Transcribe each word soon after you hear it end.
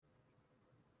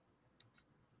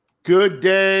Good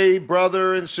day,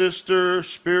 brother and sister,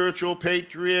 spiritual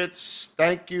patriots.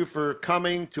 Thank you for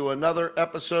coming to another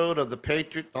episode of the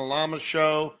Patriot and Lama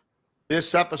Show.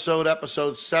 This episode,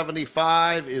 episode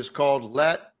 75, is called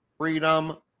Let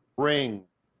Freedom Ring.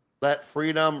 Let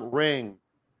Freedom Ring.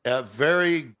 A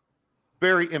very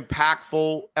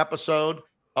impactful episode.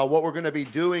 What we're going to be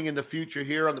doing in the future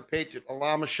here on the Patriot and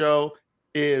Lama Show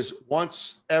is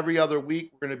once every other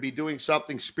week, we're going to be doing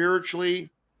something spiritually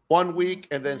one week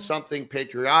and then something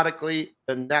patriotically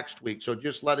the next week. So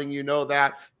just letting you know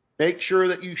that. Make sure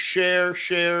that you share.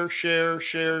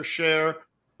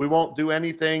 We won't do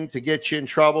anything to get you in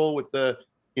trouble with the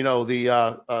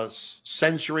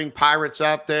censoring pirates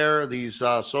out there, these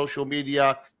social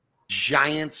media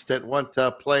giants that want to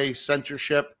play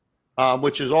censorship,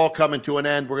 which is all coming to an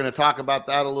end. We're going to talk about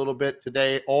that a little bit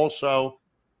today also.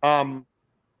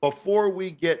 Before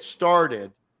we get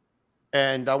started,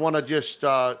 and I want to just,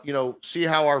 see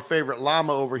how our favorite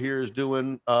Lama over here is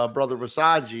doing, Brother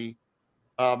Rasaji,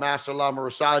 Master Lama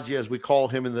Rasaji, as we call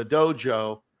him in the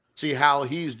dojo, see how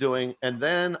he's doing. And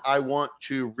then I want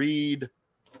to read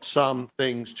some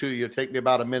things to you. It'll take me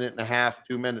about a minute and a half,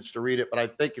 2 minutes to read it, but I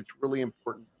think it's really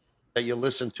important that you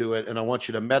listen to it, and I want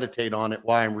you to meditate on it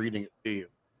while I'm reading it to you.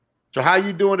 So how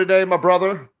you doing today, my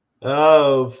brother?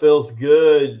 Oh, feels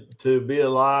good to be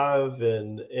alive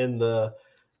and in the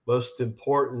most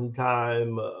important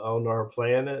time on our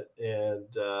planet. And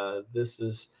this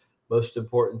is most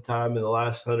important time in the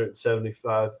last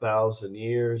 175,000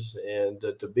 years. And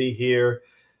to be here,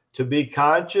 to be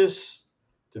conscious,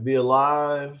 to be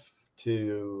alive,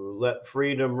 to let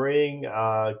freedom ring.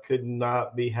 I could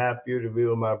not be happier to be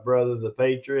with my brother, the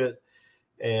Patriot,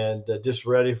 and just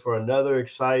ready for another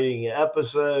exciting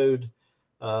episode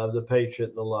of the Patriot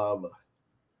and the Lama.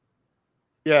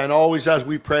 Yeah, and always as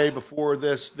we pray before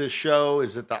this show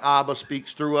is that the Abba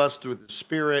speaks through us through the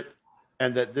Spirit,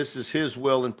 and that this is His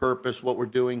will and purpose, what we're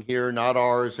doing here, not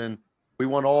ours. And we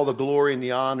want all the glory and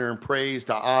the honor and praise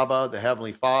to Abba, the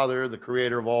Heavenly Father, the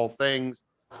Creator of all things.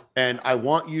 And I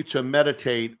want you to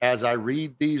meditate as I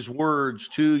read these words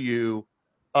to you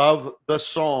of the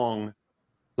song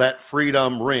Let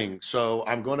Freedom Ring. So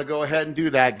I'm going to go ahead and do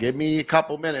that. Give me a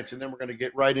couple minutes, and then we're going to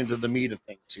get right into the meat of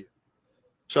things here.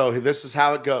 So this is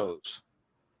how it goes.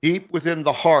 Deep within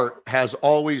the heart has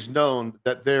always known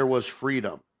that there was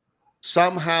freedom,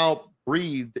 somehow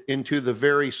breathed into the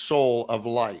very soul of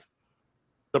life.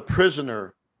 The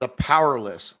prisoner, the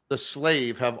powerless, the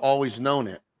slave have always known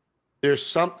it. There's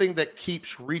something that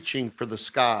keeps reaching for the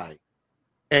sky.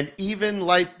 And even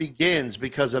life begins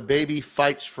because a baby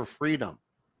fights for freedom.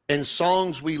 And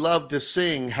songs we love to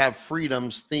sing have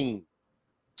freedom's theme.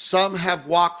 Some have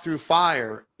walked through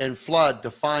fire and flood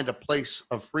to find a place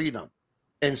of freedom,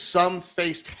 and some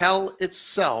faced hell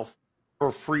itself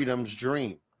for freedom's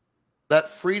dream. Let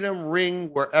freedom ring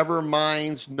wherever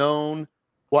minds knows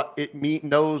what it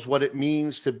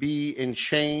means to be in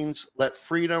chains. Let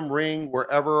freedom ring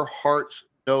wherever hearts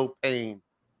know pain.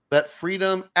 Let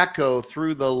freedom echo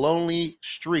through the lonely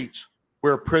streets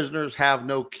where prisoners have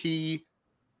no key.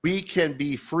 We can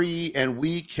be free and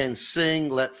we can sing,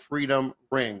 let freedom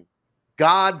ring.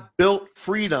 God built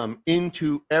freedom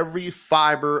into every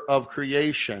fiber of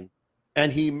creation,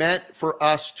 and He meant for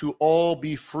us to all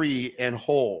be free and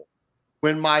whole.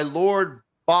 When my Lord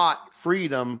bought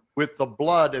freedom with the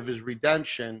blood of His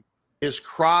redemption, His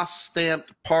cross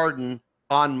stamped pardon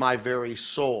on my very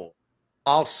soul.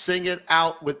 I'll sing it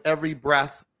out with every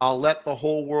breath. I'll let the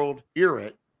whole world hear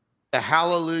it. The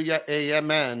hallelujah,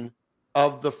 amen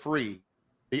of the free.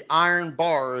 The iron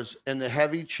bars and the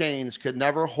heavy chains could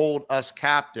never hold us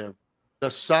captive. The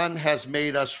Son has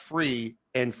made us free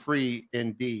and free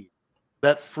indeed.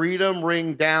 Let freedom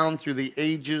ring down through the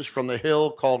ages from the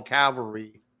hill called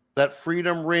Calvary. Let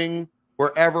freedom ring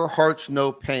wherever hearts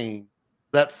know pain.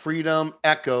 Let freedom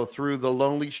echo through the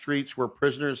lonely streets where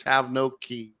prisoners have no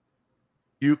key.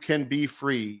 You can be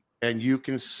free and you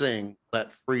can sing,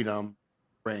 let freedom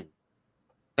ring.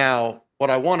 Now, what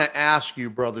I want to ask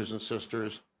you, brothers and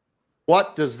sisters,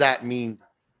 what does that mean?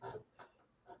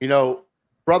 You know,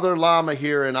 Brother Lama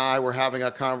here and I were having a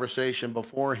conversation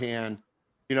beforehand.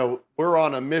 You know, we're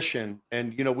on a mission,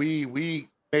 and we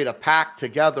made a pact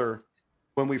together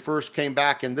when we first came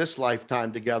back in this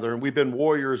lifetime together, and we've been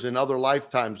warriors in other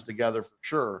lifetimes together for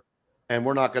sure. And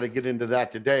we're not going to get into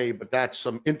that today, but that's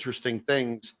some interesting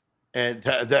things and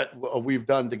that we've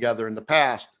done together in the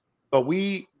past. But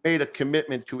we made a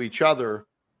commitment to each other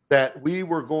that we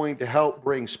were going to help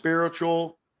bring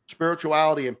spirituality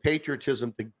and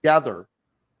patriotism together,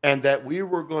 and that we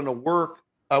were going to work,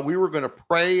 we were going to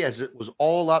pray as it was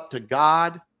all up to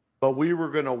God, but we were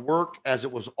going to work as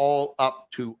it was all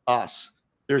up to us.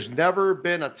 There's never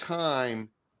been a time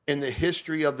in the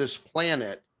history of this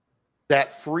planet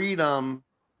that freedom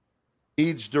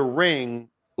needs to ring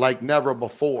like never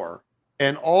before.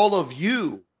 And all of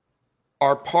you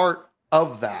are part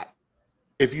of that.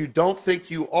 If you don't think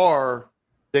you are,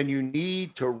 then you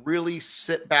need to really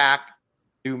sit back,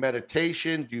 do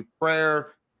meditation, do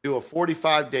prayer, do a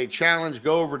 45-day challenge,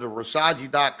 go over to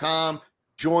rasaji.com,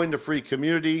 join the free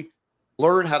community,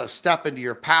 learn how to step into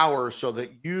your power so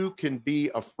that you can be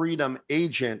a freedom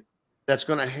agent that's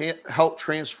going to help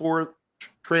transform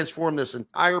this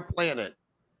entire planet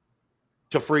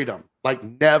to freedom like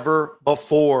never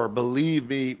before. Believe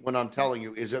me when I'm telling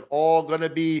you. Is it all going to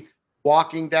be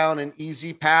walking down an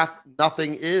easy path?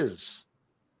 Nothing is,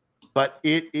 but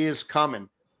it is coming.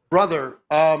 Brother,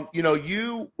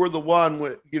 you were the one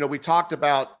we talked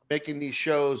about making these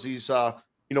shows, these,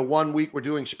 1 week we're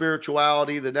doing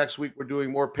spirituality, the next week we're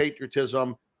doing more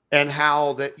patriotism, and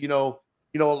how that,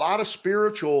 a lot of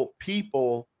spiritual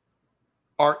people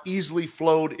are easily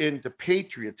flowed into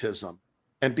patriotism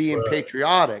and being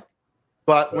patriotic.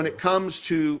 But when it comes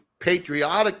to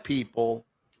patriotic people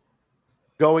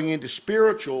going into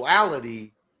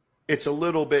spirituality, it's a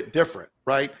little bit different,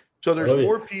 right? So there's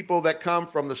more people that come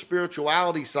from the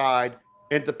spirituality side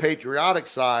into patriotic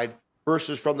side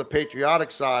versus from the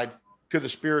patriotic side to the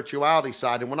spirituality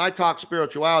side. And when I talk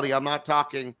spirituality, I'm not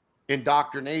talking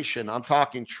indoctrination. I'm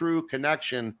talking true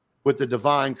connection with the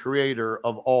divine creator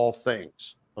of all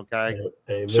things. Okay.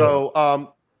 Amen.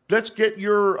 So let's get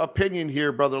your opinion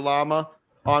here, Brother Lama,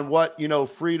 on what,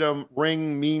 freedom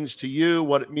ring means to you,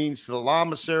 what it means to the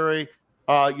Lamasery.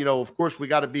 Of course, we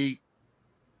got to be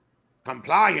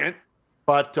compliant,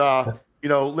 but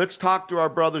let's talk to our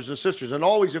brothers and sisters. And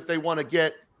always, if they want to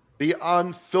get the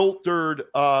unfiltered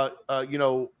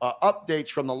updates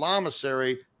from the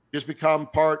Lamasery, just become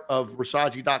part of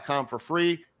rasaji.com for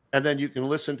free, and then you can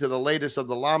listen to the latest of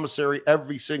the Lamasery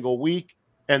every single week,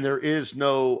 and there is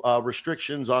no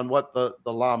restrictions on what the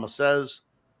Lama says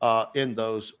in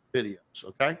those videos.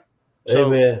 Okay. So,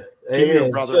 amen. You,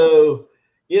 brother. So,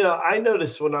 I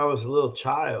noticed when I was a little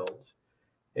child,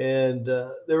 and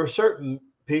there were certain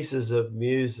pieces of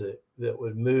music that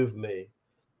would move me.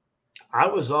 I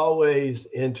was always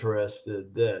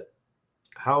interested that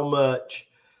how much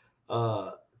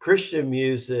Christian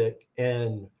music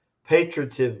and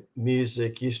patriotic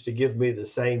music used to give me the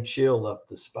same chill up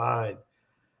the spine.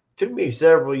 It took me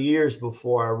several years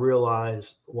before I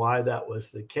realized why that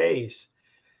was the case.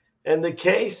 And the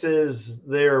case is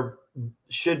there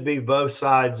should be both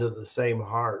sides of the same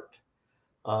heart.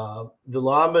 The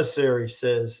Lamasery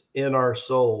says in our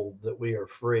soul that we are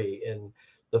free. And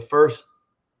the first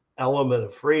element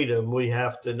of freedom we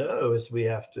have to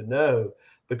know,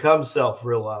 become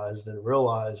self-realized and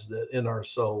realize that in our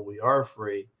soul we are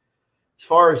free. As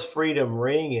far as freedom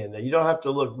ringing, you don't have to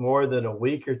look more than a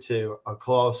week or two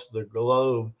across the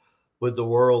globe with the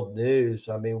world news.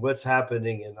 I mean, what's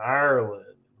happening in Ireland,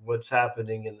 what's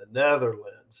happening in the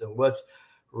Netherlands, and what's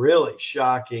really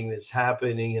shocking that's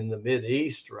happening in the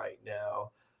Mideast right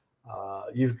now.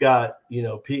 You've got,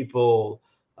 people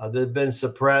that have been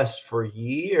suppressed for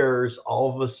years,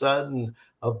 all of a sudden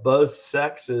of both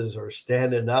sexes are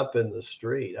standing up in the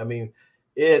street. I mean,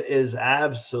 it is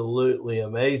absolutely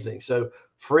amazing. So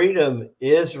freedom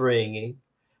is ringing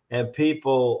and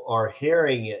people are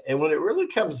hearing it. And when it really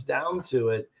comes down to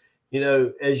it,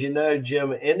 as you know,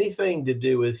 Jim, anything to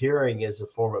do with hearing is a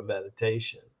form of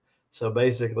meditation. So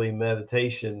basically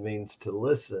meditation means to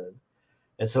listen.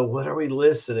 And so what are we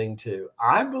listening to?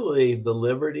 I believe the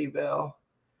Liberty Bell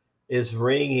is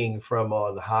ringing from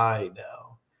on high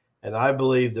now. And I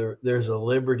believe there's a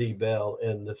Liberty Bell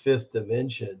in the fifth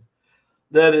dimension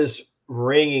that is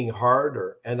ringing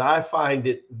harder. And I find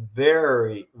it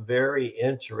very, very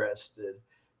interested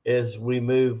as we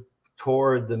move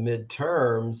toward the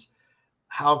midterms,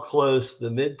 how close the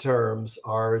midterms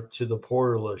are to the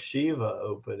portal of Shiva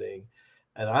opening.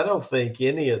 And I don't think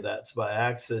any of that's by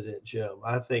accident, Jim.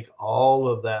 I think all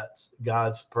of that's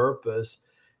God's purpose,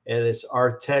 and it's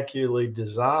articulately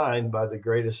designed by the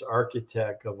greatest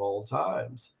architect of all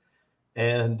times.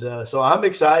 And so I'm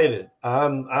excited.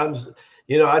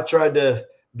 I tried to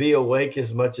be awake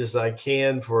as much as I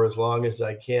can for as long as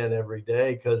I can every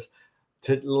day, because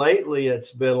lately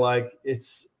it's been like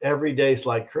every day's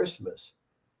like Christmas.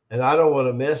 And I don't want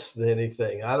to miss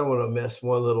anything. I don't want to miss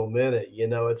one little minute.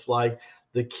 It's like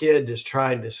the kid is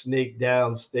trying to sneak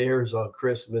downstairs on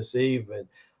Christmas Eve and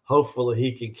hopefully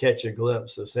he can catch a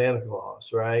glimpse of Santa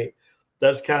Claus, right?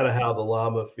 That's kind of how the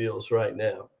Lama feels right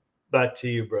now. Back to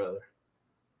you, brother.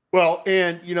 Well,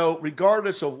 and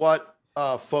regardless of what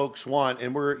folks want,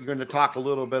 and we're going to talk a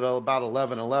little bit about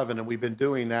 11:11, and we've been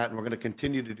doing that, and we're going to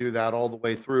continue to do that all the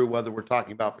way through, whether we're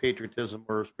talking about patriotism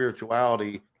or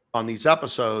spirituality on these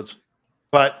episodes.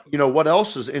 But what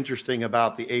else is interesting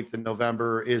about the 8th of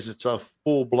November is it's a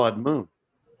full blood moon.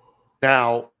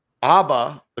 Now,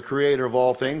 Abba, the creator of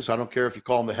all things, I don't care if you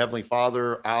call him the Heavenly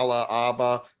Father, Allah,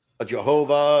 Abba,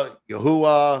 Jehovah,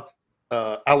 Yahuwah,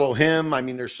 Elohim. I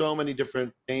mean, there's so many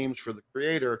different names for the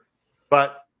creator,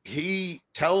 but he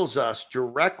tells us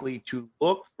directly to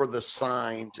look for the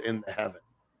signs in the heaven.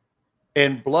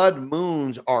 And blood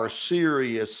moons are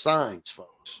serious signs,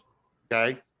 folks.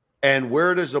 Okay. And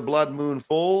where does the blood moon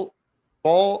fall?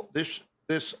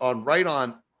 This on right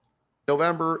on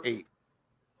November 8th.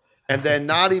 And then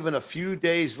not even a few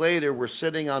days later, we're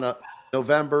sitting on a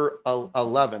November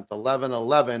 11th,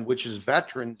 11/11, which is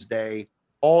Veterans Day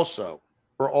also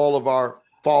for all of our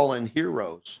fallen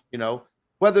heroes.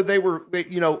 Whether they were,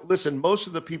 listen, most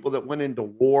of the people that went into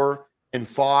war and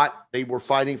fought, they were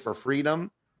fighting for freedom,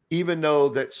 even though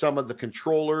that some of the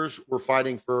controllers were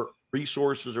fighting for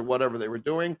resources or whatever they were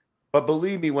doing. But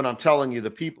believe me, when I'm telling you, the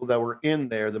people that were in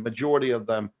there, the majority of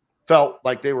them felt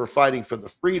like they were fighting for the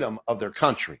freedom of their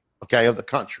country, of the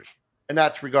country. And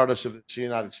that's regardless if it's the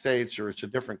United States or it's a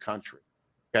different country,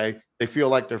 They feel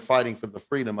like they're fighting for the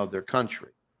freedom of their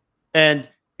country. And,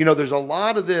 there's a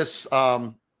lot of this.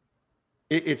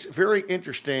 It's very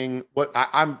interesting.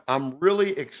 I'm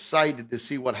really excited to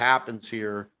see what happens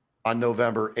here on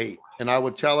November 8th. And I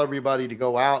would tell everybody to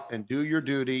go out and do your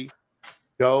duty,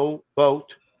 go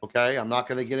vote. I'm not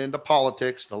going to get into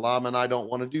politics. The Lama and I don't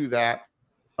want to do that.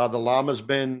 The Lama's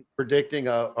been predicting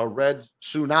a red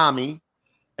tsunami.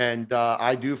 And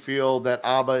I do feel that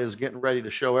Abba is getting ready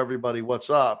to show everybody what's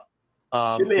up.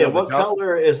 What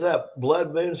color is that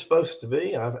blood moon supposed to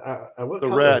be? What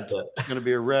color red. Is that? It's going to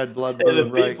be a red blood moon.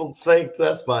 And people think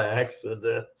that's by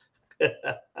accident.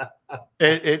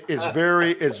 It's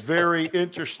very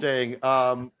interesting.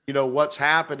 What's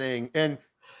happening, and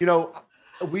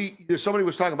somebody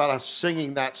was talking about us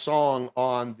singing that song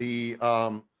on the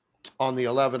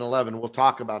 11/11. We'll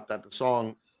talk about that. The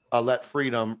song "Let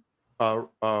Freedom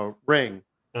Ring."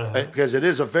 Because it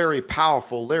is a very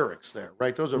powerful lyrics there,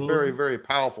 right? Those are very, very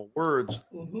powerful words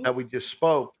that we just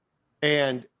spoke.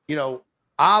 And,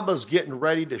 Abba's getting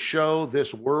ready to show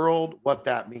this world what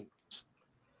that means,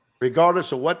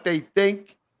 regardless of what they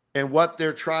think and what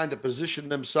they're trying to position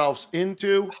themselves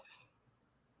into.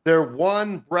 They're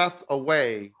one breath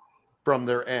away from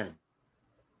their end.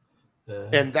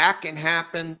 And that can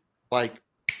happen like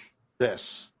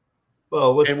this.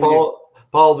 Well, with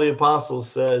Paul the Apostle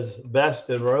says best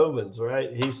in Romans,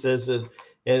 right? He says that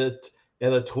in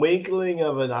a twinkling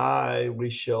of an eye, we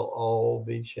shall all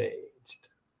be changed.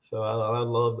 So I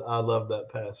love that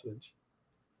passage.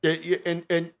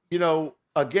 And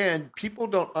again, people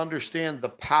don't understand the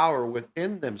power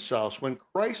within themselves. When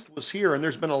Christ was here, and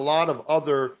there's been a lot of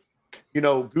other,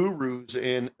 gurus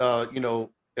and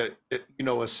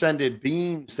ascended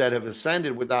beings that have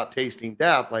ascended without tasting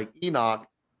death, like Enoch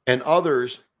and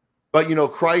others. But,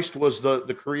 Christ was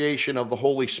the creation of the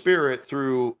Holy Spirit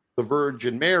through the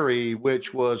Virgin Mary,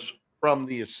 which was from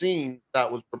the Essene that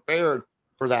was prepared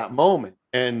for that moment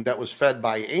and that was fed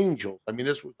by angels. I mean,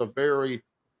 this was a very,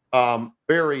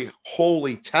 very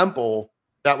holy temple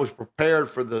that was prepared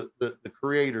for the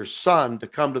Creator's Son to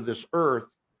come to this earth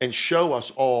and show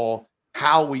us all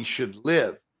how we should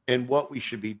live and what we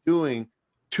should be doing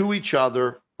to each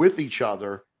other, with each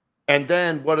other. And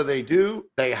then what do?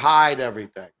 They hide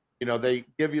everything. They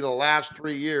give you the last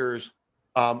 3 years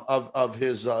of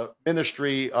his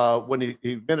ministry when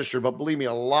he ministered. But believe me,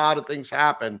 a lot of things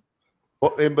happen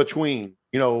in between,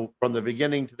 from the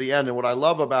beginning to the end. And what I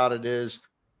love about it is,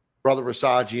 Brother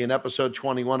Rasaji, in episode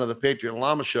 21 of the Patriot and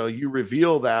Lama Show, you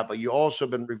reveal that, but you also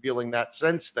been revealing that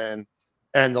since then.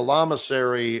 And the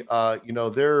Lamasery,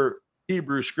 their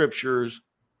Hebrew scriptures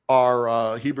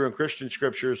are Hebrew and Christian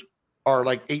scriptures are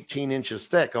like 18 inches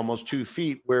thick, almost 2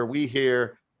 feet, where we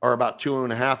here are about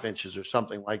 2.5 inches or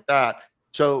something like that.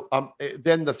 So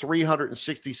then the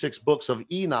 366 books of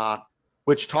Enoch,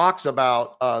 which talks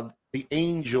about the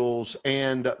angels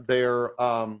and their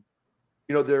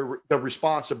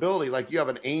responsibility. Like you have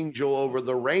an angel over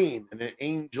the rain and an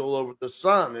angel over the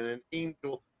sun and an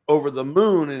angel over the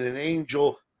moon and an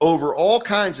angel over all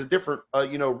kinds of different,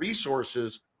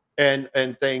 resources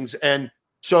and things. And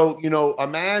so,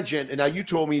 imagine, and now you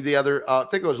told me the other, I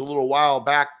think it was a little while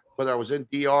back, whether I was in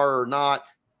DR or not,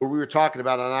 where we were talking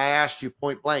about it, and I asked you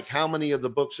point blank, how many of the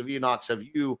books of Enoch have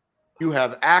you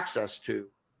have access to?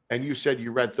 And you said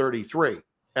you read 33.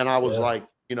 And I was like,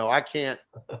 I can't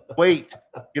wait.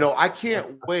 I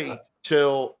can't wait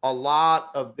till a lot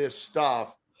of this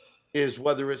stuff is,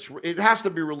 whether it has to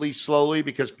be released slowly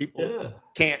because people Yeah.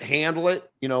 can't handle it.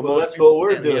 Well, Most that's people what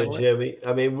we're can't doing, handle it. Jimmy.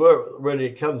 I mean, when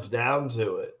it comes down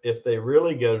to it, if they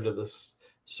really go to the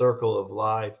circle of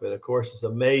life, and of course, it's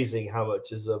amazing how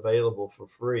much is available for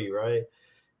free, right?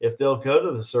 If they'll go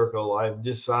to the circle of life,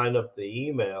 just sign up the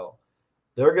email,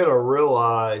 they're going to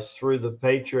realize through the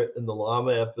Patriot and the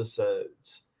Lama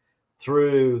episodes,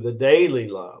 through the Daily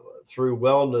Lama, through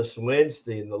Wellness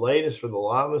Wednesday, and the latest from the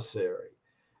Lama series,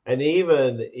 and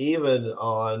even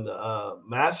on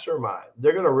Mastermind,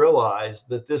 they're going to realize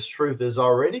that this truth is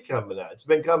already coming out. It's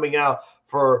been coming out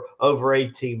for over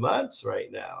 18 months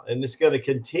right now, and it's going to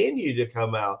continue to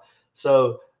come out.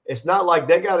 So it's not like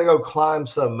they got to go climb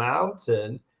some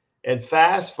mountain and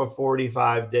fast for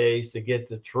 45 days to get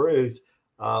the truth.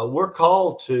 We're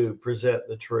called to present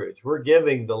the truth. We're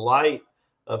giving the light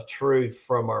of truth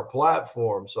from our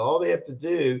platform. So all they have to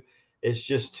do is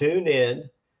just tune in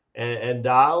and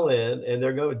dial in, and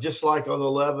they're going to, just like on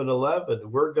 11/11,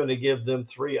 we're going to give them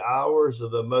 3 hours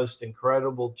of the most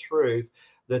incredible truth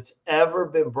that's ever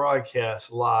been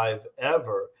broadcast live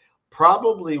ever.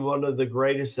 Probably one of the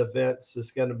greatest events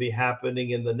that's going to be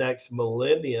happening in the next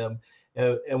millennium.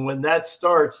 And when that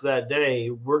starts that day,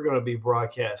 we're going to be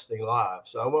broadcasting live.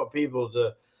 So I want people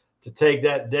to take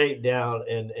that date down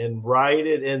and write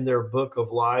it in their book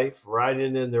of life, write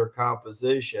it in their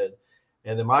composition.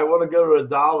 And they might want to go to a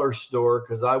dollar store,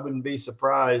 because I wouldn't be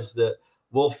surprised that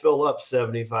we'll fill up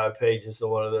 75 pages of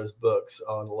one of those books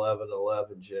on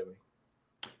 11/11, Jimmy.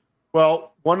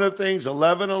 Well, one of the things,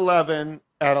 11/11,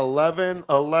 at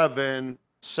 11/11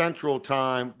 Central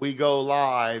Time, we go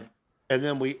live, and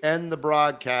then we end the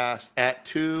broadcast at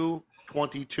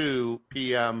 2:22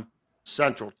 p.m.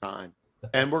 Central Time.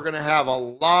 And we're going to have a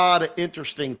lot of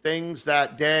interesting things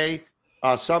that day.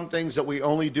 Some things that we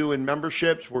only do in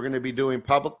memberships, we're going to be doing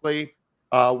publicly.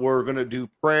 We're going to do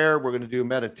prayer. We're going to do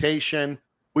meditation.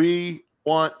 We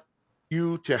want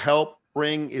you to help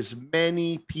bring as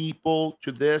many people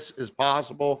to this as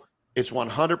possible. It's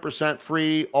 100%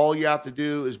 free. All you have to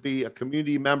do is be a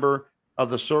community member of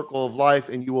the Circle of Life,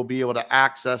 and you will be able to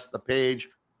access the page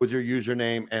with your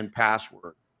username and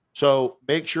password. So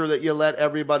make sure that you let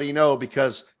everybody know,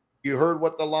 because you heard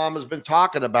what the Lama's been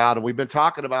talking about, and we've been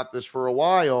talking about this for a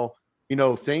while.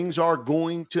 Things are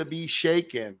going to be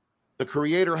shaken. The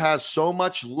Creator has so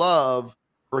much love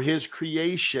for his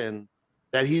creation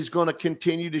that he's going to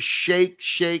continue to shake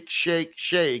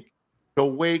to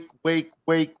wake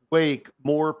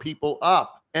more people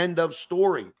up. End of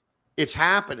story. It's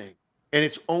happening, and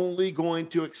it's only going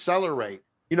to accelerate.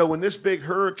 When this big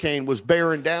hurricane was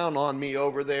bearing down on me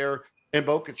over there in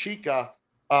Boca Chica,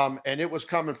 and it was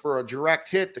coming for a direct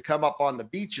hit to come up on the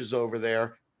beaches over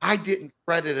there, I didn't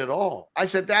fret it at all. I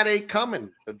said, that ain't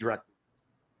coming directly.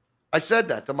 I said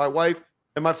that to my wife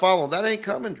and my follower. That ain't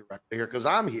coming directly here, because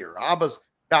I'm here. Abba's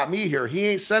got me here. He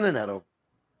ain't sending that over.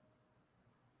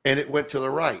 And it went to the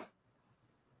right.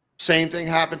 Same thing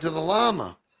happened to the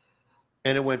Lama,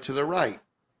 and it went to the right.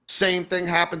 Same thing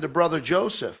happened to Brother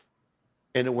Joseph,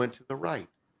 and it went to the right.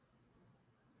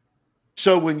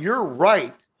 So when you're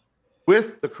right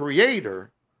with the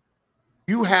Creator,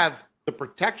 you have the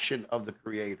protection of the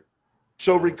Creator.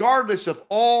 So regardless of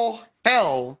all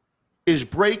hell is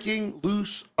breaking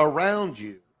loose around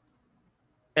you,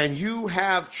 and you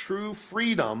have true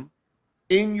freedom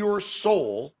in your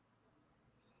soul,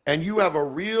 and you have a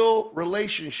real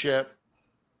relationship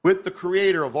with the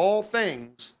Creator of all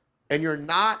things, and you're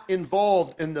not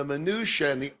involved in the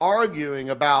minutia and the arguing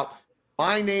about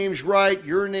my name's right,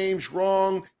 your name's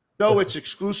wrong. No, it's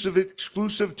exclusive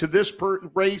to this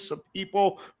race of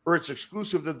people, or it's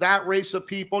exclusive to that race of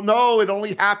people. No, it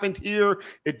only happened here.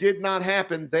 It did not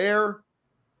happen there.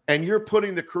 And you're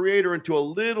putting the Creator into a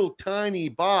little tiny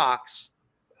box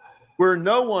where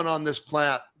no one on this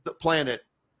planet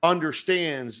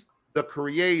understands the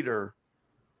Creator,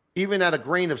 even at a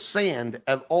grain of sand,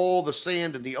 of all the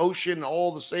sand in the ocean,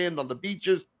 all the sand on the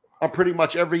beaches, on pretty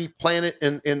much every planet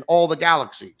in all the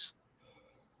galaxies.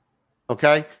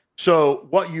 Okay? So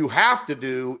what you have to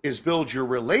do is build your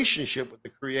relationship with the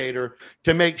Creator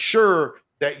to make sure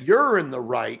that you're in the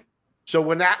right. So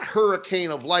when that hurricane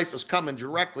of life is coming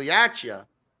directly at you,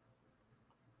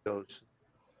 goes.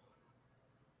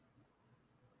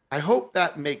 I hope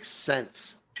that makes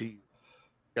sense to you.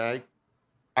 Okay?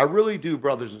 I really do,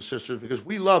 brothers and sisters, because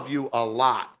we love you a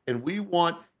lot, and we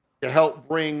want to help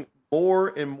bring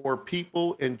more and more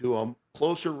people into a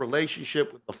closer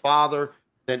relationship with the Father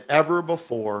than ever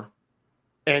before,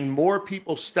 and more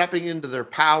people stepping into their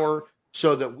power,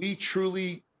 so that we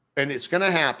truly, and it's going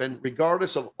to happen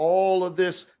regardless of all of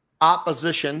this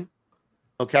opposition,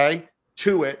 okay,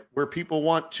 to it, where people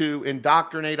want to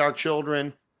indoctrinate our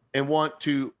children and want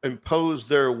to impose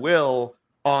their will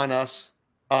on us.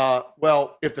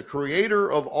 Well, if the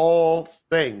creator of all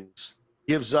things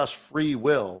gives us free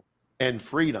will and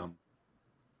freedom,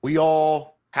 we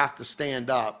all have to stand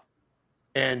up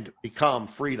and become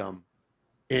freedom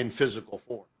in physical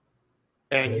form.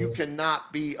 And you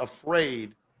cannot be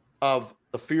afraid of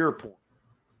the fear porn.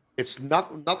 It's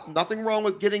nothing wrong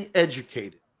with getting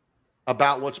educated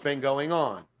about what's been going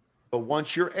on. But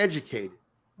once you're educated,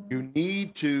 you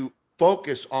need to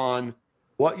focus on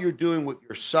what you're doing with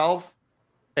yourself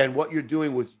and what you're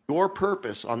doing with your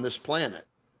purpose on this planet.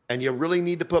 And you really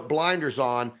need to put blinders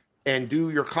on and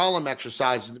do your column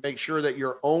exercises to make sure that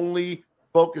you're only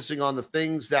focusing on the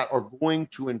things that are going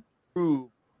to improve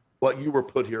what you were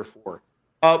put here for.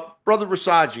 Brother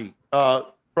Rasaji,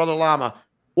 Brother Lama,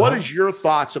 what is your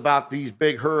thoughts about these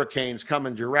big hurricanes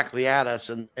coming directly at us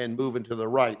and moving to the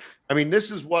right? I mean, this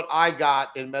is what I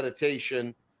got in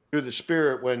meditation through the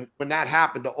Spirit when that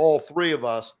happened to all three of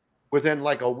us within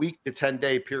like a week to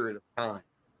 10-day period of time.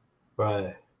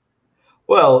 Right.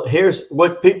 Well, here's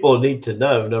what people need to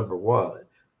know. Number one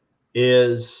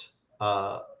is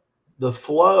the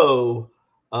flow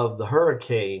of the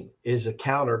hurricane is a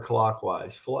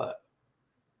counterclockwise flow.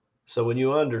 So when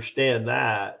you understand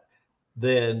that,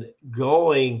 then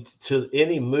going to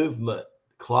any movement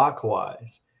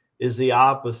clockwise is the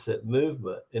opposite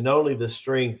movement. And only the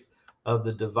strength of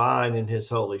the divine and his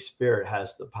Holy Spirit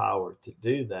has the power to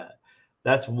do that.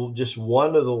 That's just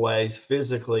one of the ways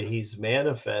physically he's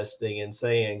manifesting and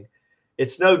saying,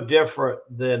 it's no different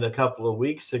than a couple of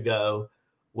weeks ago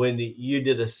when you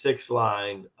did a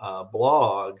 6-line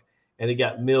blog and it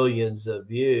got millions of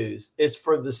views. It's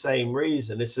for the same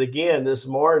reason. It's again this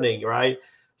morning, right?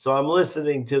 So I'm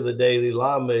listening to the Daily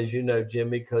Lama, as you know,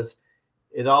 Jimmy, because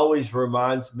it always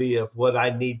reminds me of what I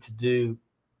need to do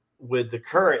with the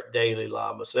current Daily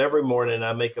Lama. So every morning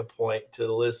I make a point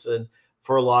to listen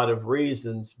for a lot of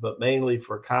reasons, but mainly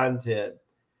for content.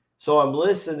 So I'm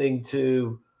listening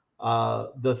to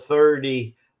the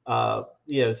 30,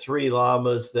 3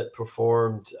 lamas that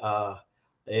performed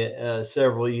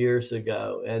several years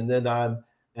ago, and then I'm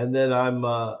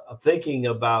thinking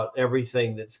about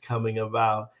everything that's coming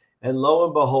about. And lo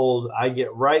and behold, I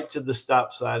get right to the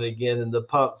stop sign again, and the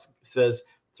pump says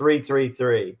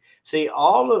 333. See,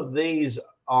 all of these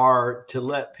are to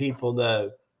let people know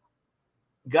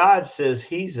God says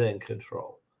he's in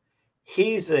control.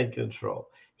 He's in control.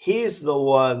 He's the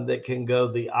one that can go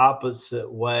the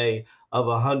opposite way of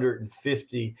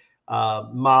 150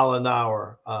 mile an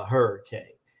hour hurricane.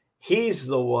 He's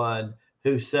the one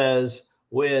who says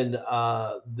when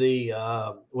the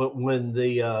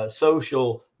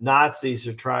social Nazis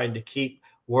are trying to keep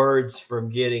words from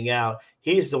getting out,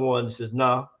 he's the one that says,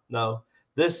 no,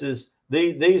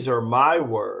 these are my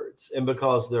words. And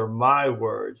because they're my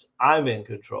words, I'm in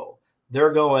control.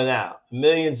 They're going out.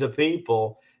 Millions of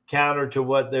people, counter to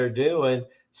what they're doing,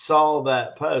 saw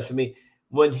that post. I mean,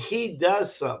 when he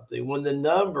does something, when the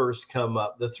numbers come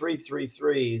up, the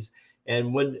 333s,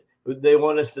 and when they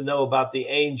want us to know about the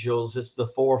angels, it's the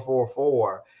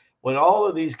 444. When all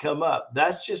of these come up,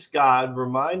 that's just God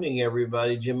reminding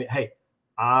everybody, Jimmy, hey,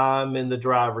 I'm in the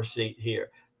driver's seat here.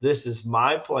 This is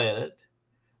my planet.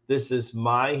 This is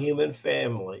my human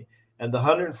family. And the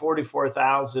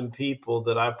 144,000 people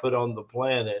that I put on the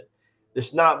planet,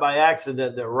 it's not by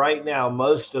accident that right now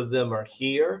most of them are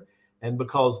here. And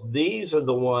because these are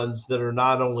the ones that are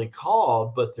not only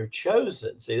called, but they're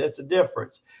chosen. See, that's the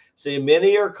difference. See,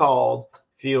 many are called,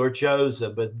 few are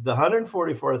chosen, but the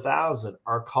 144,000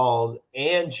 are called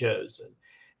and chosen.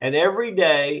 And every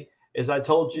day, as I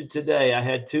told you today, I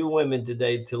had 2 women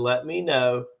today to let me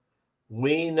know,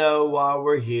 we know while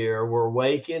we're here, we're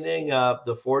wakening up,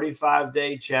 the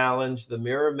 45-day challenge, the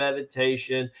mirror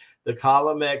meditation, the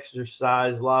column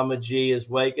exercise. Lama G is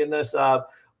waking us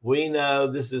up. We know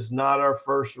this is not our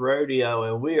first rodeo,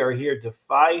 and we are here to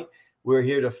fight. We're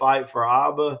here to fight for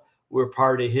Abba. We're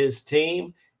part of his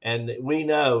team, and we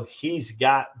know he's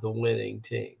got the winning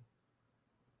team.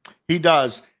 He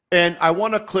does. And I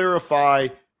want to clarify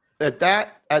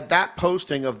that at that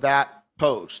posting of that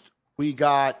post, we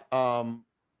got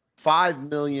 5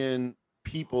 million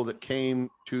people that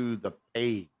came to the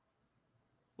page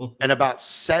and about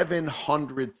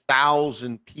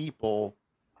 700,000 people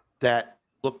that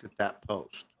looked at that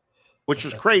post, which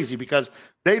was crazy because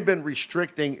they've been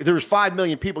restricting. There's 5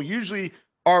 million people. Usually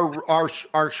our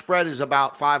spread is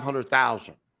about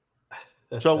 500,000.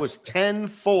 So it was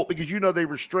tenfold because, they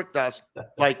restrict us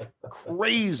like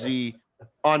crazy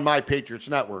on My Patriots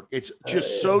Network. It's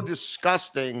just so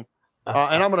disgusting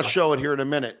And I'm going to show it here in a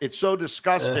minute. It's so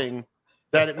disgusting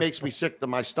that it makes me sick to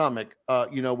my stomach.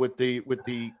 With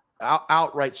the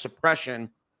outright suppression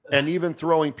and even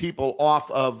throwing people off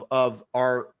of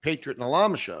our Patriot and the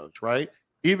Lama shows, right?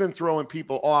 Even throwing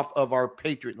people off of our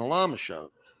Patriot and the Lama shows.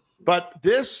 But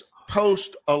this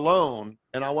post alone,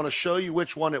 and I want to show you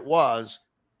which one it was,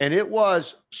 and it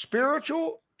was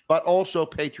spiritual, but also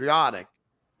patriotic.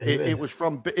 It was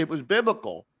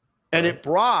biblical, and it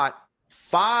brought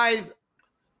 5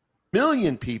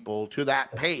 million people to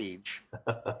that page.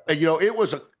 And, it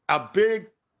was a big,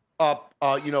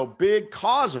 big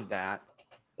cause of that.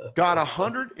 Got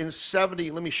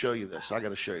 170. Let me show you this. I got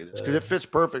to show you this because it fits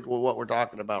perfect with what we're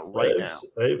talking about right now.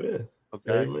 Amen.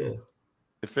 Okay. Amen.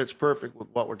 It fits perfect with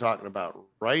what we're talking about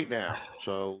right now.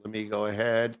 So let me go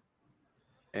ahead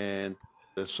and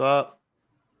put this up.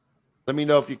 Let me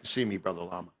know if you can see me, Brother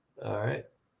Lama. All right.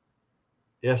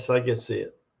 Yes, I can see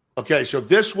it. Okay, so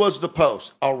this was the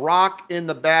post. A rock in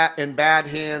bad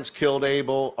hands killed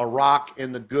Abel. A rock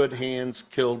in the good hands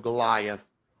killed Goliath.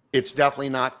 It's definitely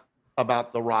not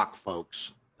about the rock,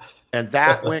 folks. And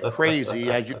that went crazy,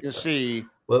 as you can see.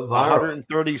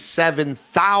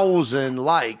 137,000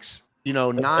 likes,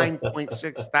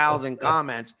 9.6 thousand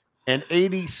comments, and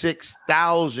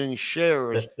 86,000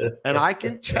 shares. And I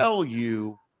can tell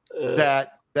you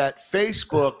that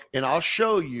Facebook, and I'll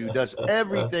show you, does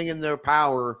everything in their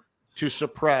power to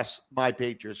suppress My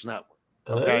Patriots Network.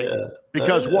 Okay.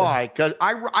 Because why? Because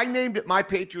I named it My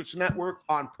Patriots Network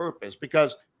on purpose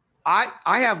because I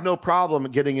have no problem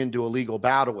getting into a legal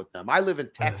battle with them. I live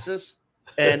in Texas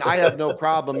and I have no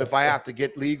problem if I have to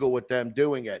get legal with them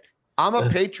doing it. I'm a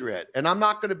patriot and I'm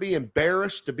not going to be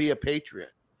embarrassed to be a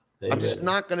patriot. Amen. I'm just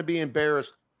not going to be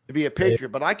embarrassed to be a patriot.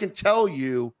 But I can tell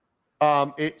you,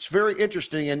 it's very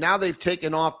interesting. And now they've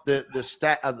taken off the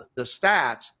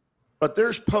stats, but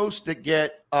there's posts that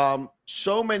get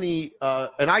so many.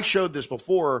 And I showed this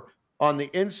before on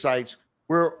the insights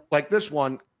where like this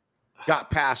one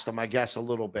got past them, I guess, a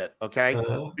little bit. Okay.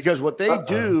 Because what they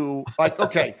do, like,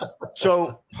 okay,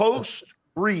 so post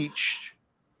reached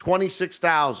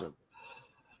 26,000,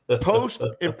 post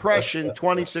impression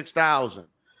 26,000.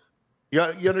 You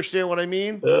understand what I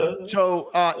mean? So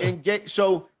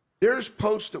so there's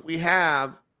posts that we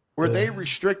have where they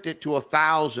restrict it to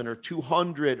 1,000 or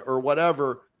 200 or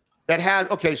whatever that has.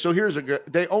 Okay, so here's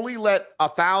they only let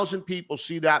 1,000 people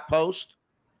see that post,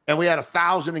 and we had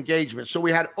 1,000 engagements. So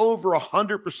we had over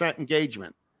 100%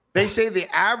 engagement. They say the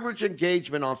average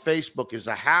engagement on Facebook is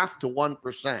 0.5 to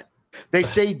 1%. They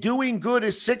say doing good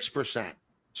is 6%.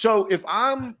 So if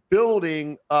I'm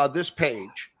building this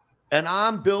page and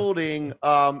I'm building,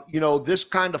 this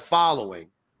kind of following,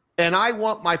 and I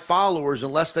want my followers,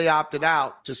 unless they opted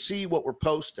out, to see what we're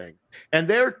posting, and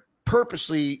they're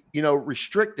purposely,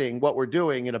 restricting what we're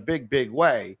doing in a big, big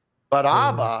way. But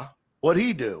Abba, what'd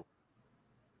he do?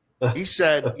 He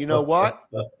said, you know what?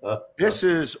 This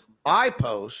is my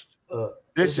post.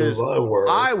 This is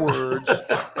my words,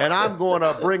 and I'm going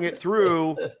to bring it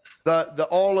through the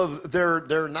all of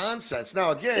their nonsense.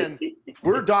 Now, again,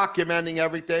 we're documenting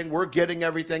everything. We're getting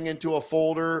everything into a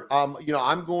folder.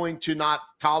 I'm going to not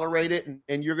tolerate it,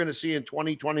 and you're going to see in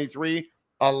 2023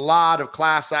 a lot of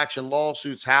class action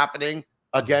lawsuits happening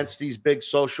against these big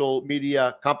social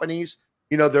media companies.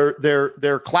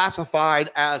 They're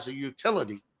classified as a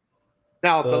utility.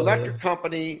 Now, if the electric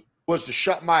company was to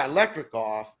shut my electric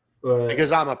off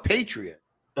because I'm a patriot,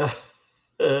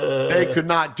 they could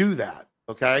not do that,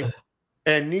 okay?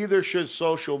 And neither should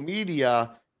social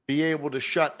media be able to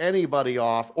shut anybody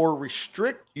off or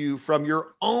restrict you from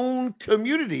your own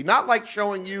community. Not like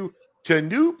showing you to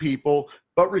new people,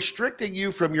 but restricting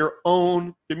you from your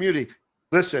own community.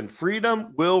 Listen,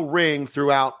 freedom will ring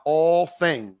throughout all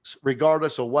things,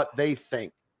 regardless of what they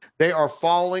think. They are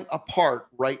falling apart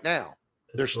right now.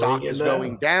 Their stock is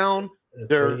going down.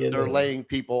 They're laying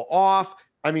people off.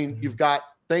 I mean, you've got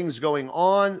things going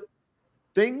on.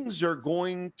 Things are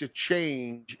going to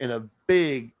change in a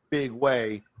big, big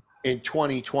way in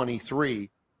 2023.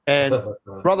 And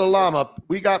Brother Lama,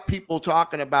 we got people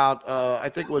talking about, I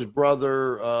think it was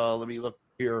Brother, let me look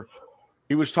here.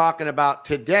 He was talking about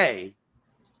today,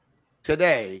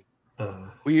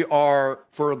 we are,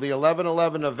 for the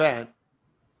 11/11 event,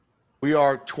 we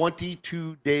are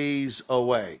 22 days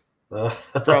away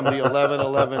from the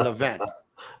 11/11 event.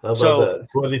 So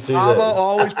Abba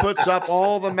always puts up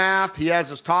all the math. He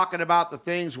has us talking about the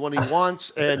things when he wants,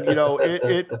 and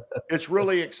it's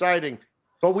really exciting.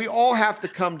 But we all have to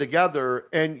come together,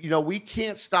 and we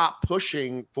can't stop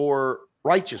pushing for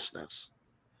righteousness.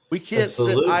 We can't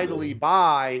sit idly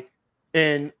by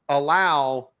and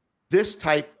allow this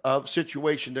type of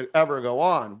situation to ever go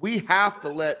on. We have to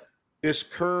let this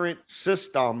current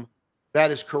system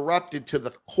that is corrupted to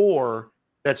the core,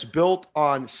 that's built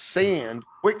on sand,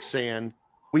 quicksand,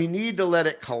 we need to let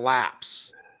it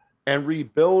collapse and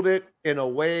rebuild it in a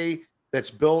way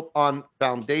that's built on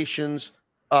foundations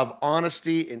of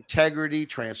honesty, integrity,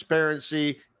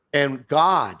 transparency, and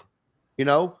God. You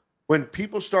know, when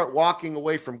people start walking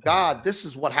away from God, this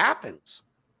is what happens.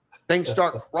 Things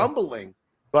start crumbling,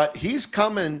 but he's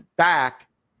coming back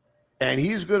and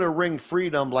he's going to ring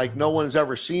freedom like no one's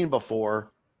ever seen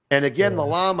before. And again, the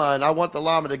Lama, and I want the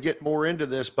Lama to get more into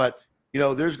this, but you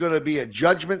know, there's going to be a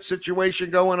judgment situation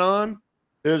going on.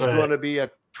 There's going to be a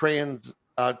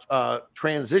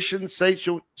transition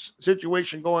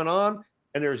situation going on,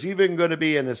 and there's even going to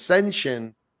be an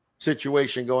ascension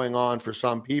situation going on for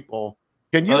some people.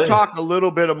 Can you talk a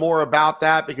little bit more about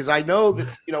that? Because I know that,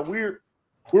 you know, we're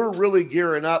really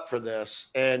gearing up for this,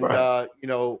 and you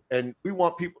know, and we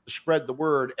want people to spread the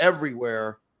word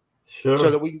everywhere, so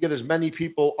that we can get as many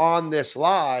people on this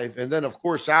live, and then of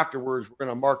course afterwards we're going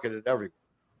to market it everywhere.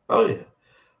 Oh yeah.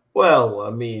 Well, I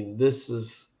mean, this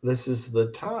is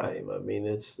the time. I mean,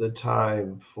 it's the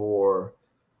time for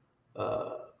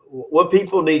what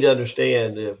people need to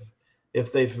understand.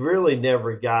 If they've really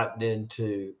never gotten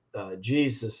into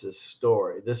Jesus's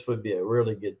story, this would be a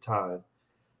really good time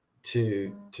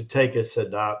to take a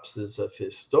synopsis of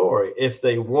his story. If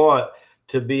they want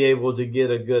to be able to get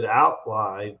a good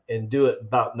outline and do it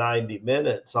about 90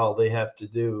 minutes, all they have to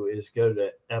do is go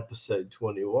to episode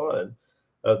 21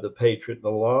 of the Patriot and the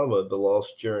Lama, The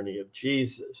Lost Journey of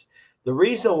Jesus. The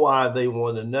reason why they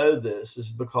want to know this is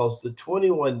because the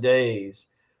 21 days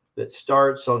that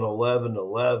starts on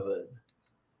 11/11,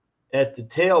 at the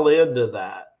tail end of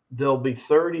that, there'll be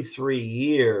 33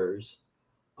 years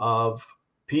of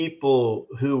people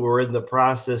who were in the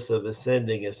process of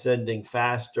ascending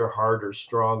faster, harder,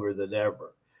 stronger than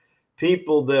ever.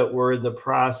 People that were in the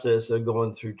process of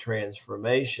going through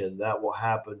transformation, that will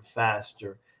happen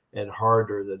faster and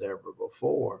harder than ever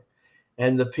before.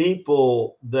 And the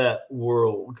people that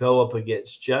will go up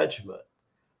against judgment,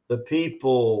 the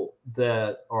people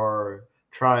that are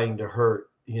trying to hurt,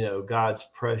 you know, God's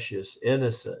precious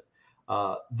innocent,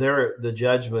 the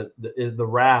judgment, the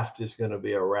raft is going to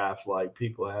be a raft like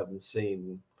people haven't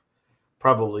seen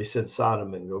probably since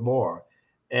Sodom and Gomorrah.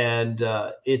 And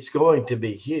it's going to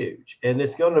be huge. And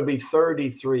it's going to be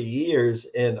 33 years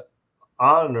in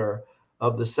honor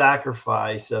of the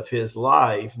sacrifice of his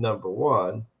life, number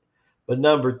one. But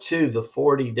number two, the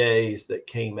 40 days that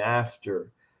came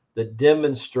after that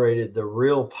demonstrated the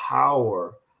real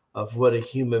power of what a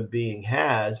human being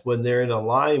has when they're in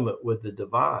alignment with the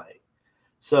divine.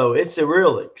 So it's a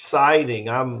real exciting.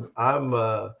 I'm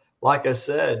like I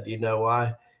said, you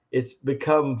know, it's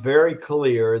become very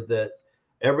clear that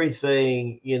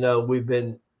everything, you know, we've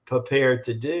been prepared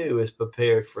to do is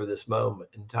prepared for this moment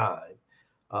in time.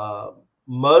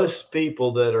 Most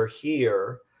people that are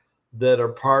here that are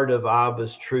part of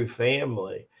Abba's true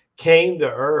family came to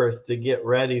Earth to get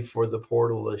ready for the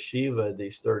portal of Shiva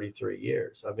these 33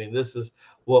 years. I mean, this is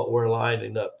what we're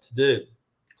lining up to do.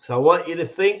 So I want you to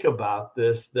think about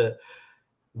this, that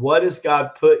what has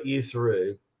God put you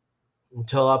through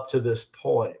until up to this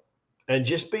point? And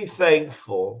just be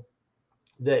thankful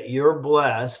that you're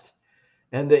blessed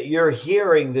and that you're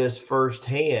hearing this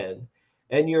firsthand,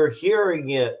 and you're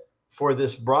hearing it for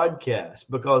this broadcast,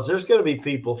 because there's going to be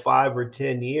people 5 or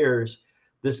 10 years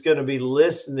that's going to be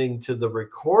listening to the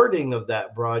recording of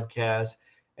that broadcast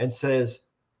and says,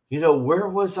 you know, where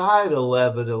was I at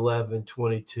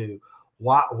 11/11/22?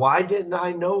 Why didn't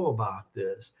I know about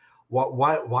this?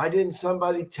 Why didn't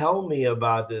somebody tell me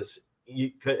about this?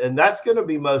 And that's going to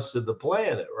be most of the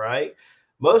planet, right?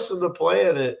 Most of the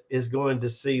planet is going to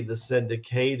see the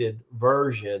syndicated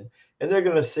version, and they're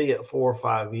going to see it 4 or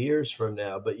 5 years from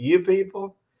now. But you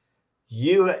people,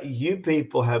 you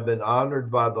people have been honored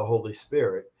by the Holy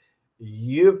Spirit.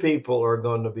 You people are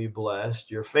going to be blessed.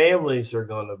 Your families are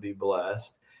going to be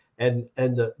blessed. And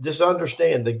just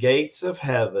understand, the gates of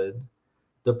heaven,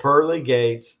 the pearly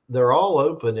gates, they're all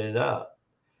opening up.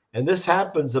 And this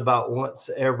happens about once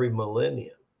every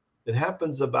millennium. It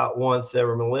happens about once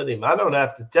every millennium. I don't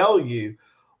have to tell you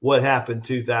what happened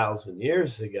 2,000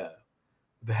 years ago.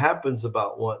 It happens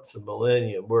about once a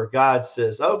millennium, where God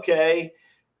says, okay,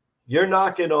 you're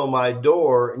knocking on my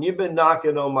door, and you've been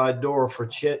knocking on my door for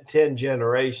 10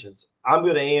 generations. I'm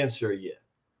going to answer you.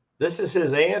 This is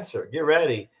his answer. Get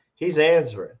ready. He's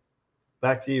answering.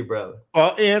 Back to you, brother.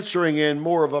 Answering in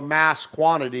more of a mass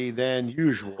quantity than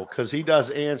usual, because he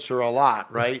does answer a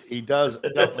lot, right? He does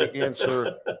definitely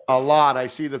answer a lot. I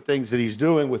see the things that he's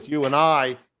doing with you and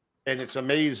I, and it's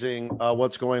amazing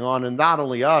what's going on. And not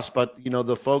only us, but,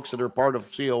 the folks that are part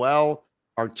of COL,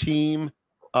 our team.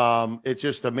 It's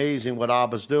just amazing what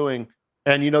Abba's doing.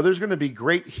 And, there's going to be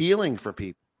great healing for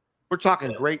people. We're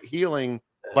talking great healing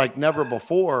like never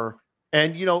before.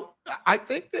 And, I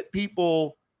think that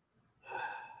people,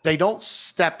 they don't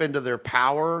step into their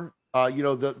power.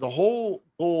 The whole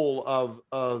goal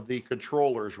of the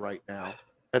controllers right now,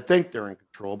 that think they're in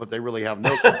control, but they really have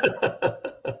no control.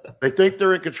 They think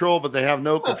they're in control, but they have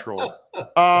no control.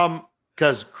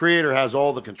 Because Creator has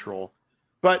all the control.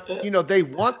 But, they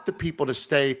want the people to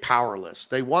stay powerless.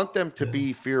 They want them to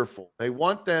be fearful. They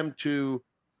want them to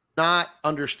not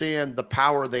understand the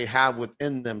power they have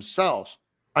within themselves.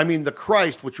 I mean, the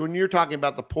Christ, which when you're talking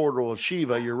about the portal of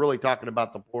Shiva, you're really talking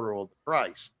about the portal of the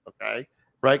Christ, okay?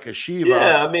 Right? Because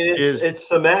Shiva it's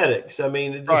semantics. I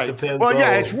mean, it just depends. Well,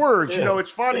 yeah, it's words. It's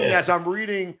funny as I'm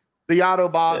reading the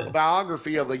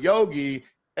autobiography of the yogi,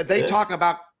 and they talk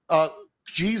about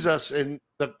Jesus and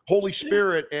the Holy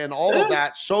Spirit and all of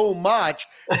that so much.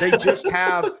 They just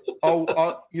have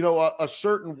a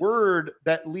certain word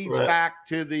that leads back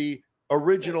to the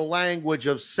original language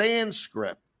of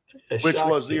Sanskrit, which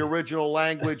was the original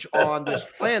language on this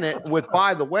planet. With,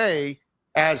 by the way,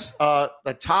 as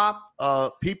the top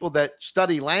people that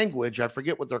study language, I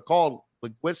forget what they're called,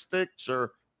 linguistics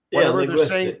or whatever they're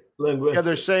saying.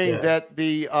 They're saying that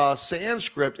the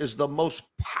Sanskrit is the most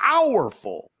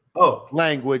powerful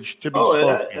language to be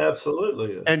spoken.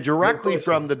 Absolutely. And directly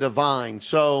from the divine.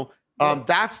 So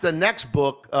that's the next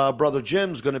book Brother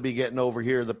Jim's going to be getting over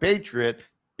here, The Patriot,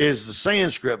 is the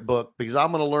Sanskrit book, because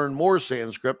I'm going to learn more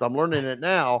Sanskrit. I'm learning it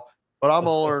now, but I'm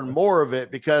going to learn more of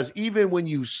it, because even when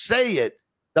you say it,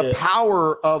 the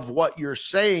power of what you're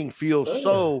saying feels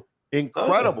so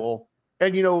incredible.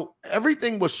 And,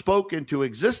 everything was spoken to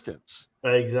existence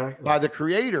by the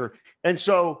Creator. And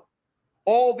so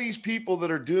all these people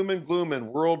that are doom and gloom in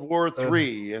World War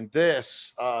III and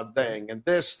this thing and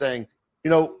this thing,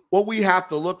 what we have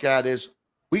to look at is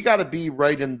we got to be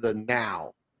right in the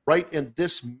now, right in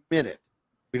this minute.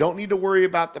 We don't need to worry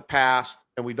about the past,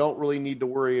 and we don't really need to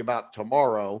worry about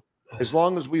tomorrow, as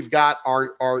long as we've got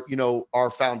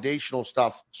our foundational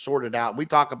stuff sorted out. We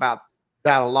talk about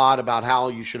that a lot, about how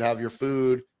you should have your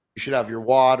food, you should have your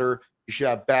water, you should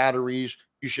have batteries,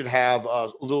 you should have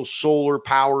little solar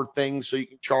powered things so you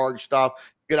can charge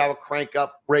stuff. You could have a crank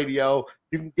up radio.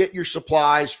 You can get your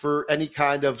supplies for any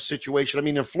kind of situation. I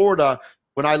mean, in Florida,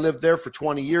 when I lived there for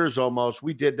 20 years almost,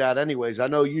 we did that anyways. I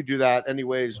know you do that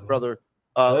anyways, brother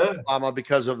Lama,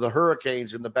 because of the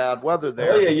hurricanes and the bad weather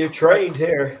there. Oh, yeah, you're trained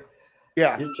here.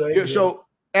 Yeah. So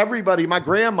everybody, my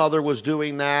grandmother was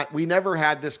doing that. We never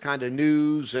had this kind of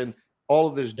news and all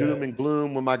of this doom and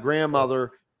gloom. When my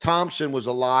grandmother Thompson was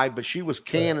alive, but she was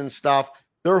canning stuff.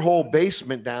 Their whole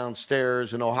basement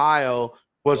downstairs in Ohio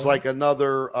was like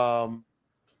another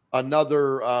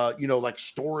like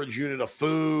storage unit of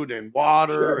food and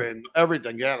water and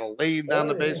everything. You had to lay down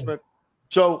the basement.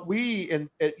 So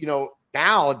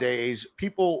nowadays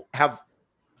people haven't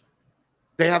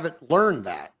learned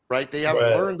that, right? They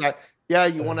haven't learned that. Yeah,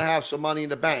 you want to have some money in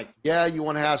the bank. Yeah, you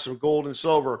want to have some gold and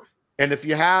silver. And if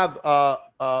you have a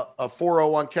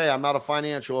 401k, I'm not a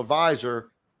financial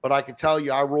advisor, but I can tell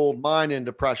you I rolled mine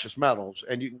into precious metals.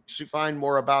 And you can find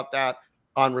more about that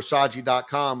on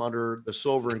Rasaji.com under the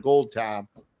silver and gold tab.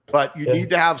 But you need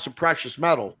to have some precious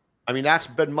metal. I mean, that's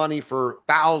been money for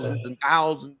thousands and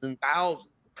thousands and thousands.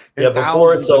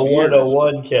 Before it's a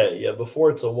 101k. Yeah, before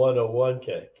it's a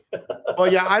 101k. Well,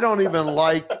 yeah, I don't even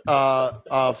like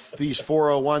these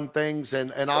 401 things,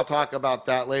 and I'll talk about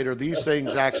that later. These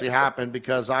things actually happened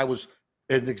because I was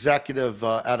an executive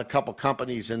at a couple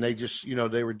companies, and they just,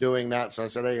 they were doing that. So I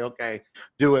said, hey, okay,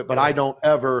 do it. But I don't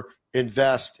ever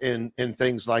invest in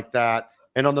things like that.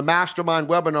 And on the mastermind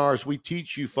webinars, we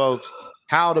teach you folks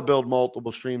how to build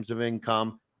multiple streams of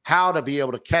income, how to be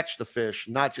able to catch the fish,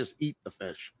 not just eat the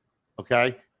fish.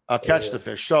 Okay. Catch the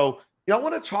fish. So, I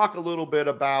want to talk a little bit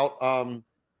about,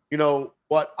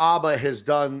 what Abba has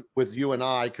done with you and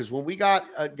I, because when we got,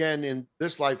 again, in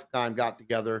this lifetime got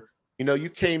together, you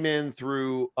came in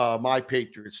through My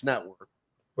Patriots Network.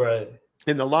 Right.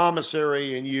 In the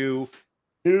Lamasery, and you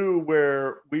knew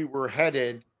where we were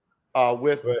headed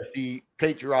with the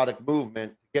patriotic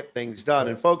movement to get things done.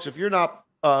 And folks, if you're not,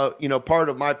 part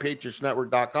of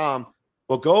MyPatriotsNetwork.com,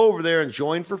 well, go over there and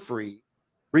join for free.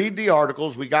 Read the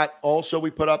articles. We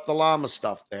put up the Lama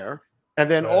stuff there. And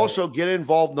then also get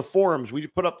involved in the forums. We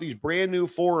put up these brand new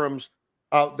forums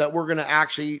that we're going to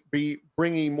actually be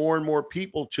bringing more and more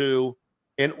people to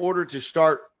in order to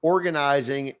start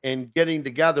organizing and getting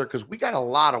together, because we got a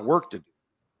lot of work to do.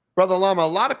 Brother Lama, a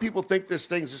lot of people think this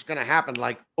thing's just going to happen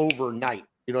like overnight.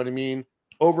 You know what I mean?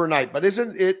 Overnight. But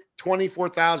isn't it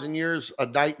 24,000 years a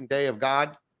night and day of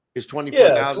God? Is Yeah,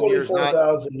 24,000 years not?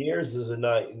 24,000 years is a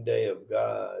night and day of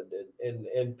God.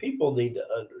 And people need to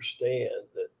understand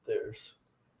that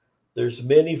there's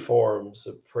many forms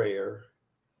of prayer.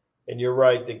 And you're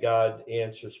right that God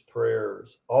answers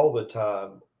prayers all the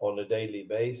time on a daily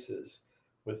basis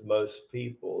with most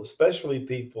people, especially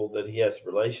people that he has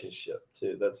relationship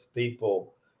to. That's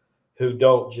people who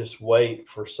don't just wait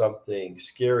for something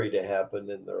scary to happen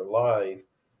in their life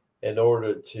in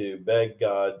order to beg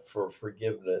God for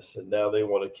forgiveness. And now they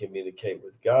want to communicate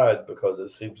with God because it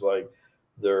seems like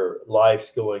their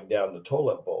life's going down the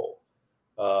toilet bowl.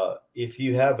 If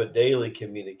you have a daily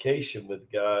communication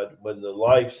with God when the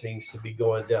life seems to be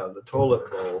going down the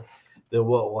toilet bowl, then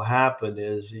what will happen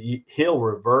is he'll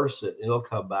reverse it and it'll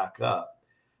come back up.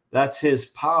 That's his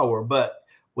power. But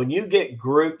when you get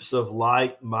groups of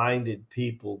like-minded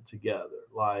people together,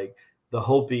 like the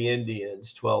Hopi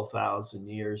Indians 12,000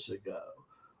 years ago,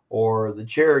 or the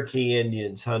Cherokee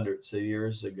Indians hundreds of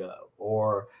years ago,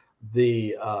 or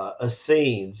the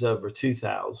Essenes over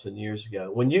 2,000 years ago.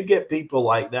 When you get people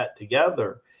like that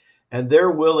together and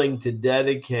they're willing to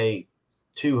dedicate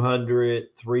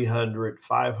 200, 300,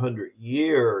 500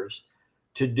 years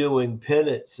to doing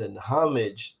penance and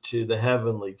homage to the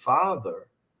Heavenly Father,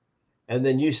 and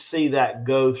then you see that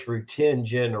go through 10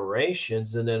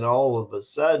 generations, and then all of a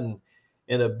sudden,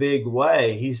 in a big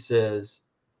way, he says,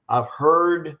 I've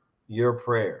heard your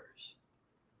prayers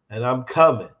and I'm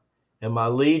coming, and my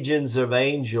legions of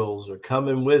angels are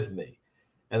coming with me,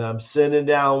 and I'm sending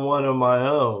down one of my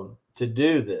own to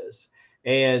do this.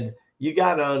 And you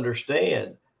got to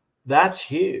understand that's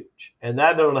huge, and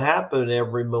that don't happen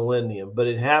every millennium, but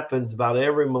it happens about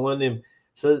every millennium.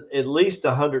 So at least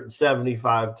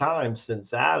 175 times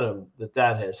since Adam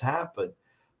that has happened.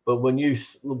 But when you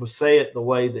say it the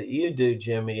way that you do,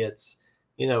 Jimmy, it's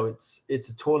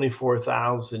a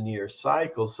 24,000 year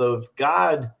cycle. So if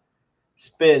God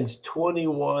spends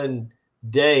 21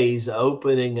 days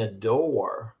opening a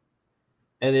door,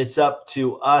 and it's up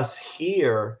to us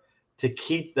here to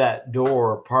keep that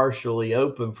door partially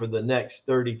open for the next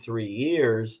 33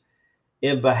 years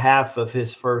in behalf of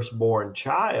his firstborn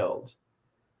child,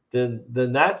 then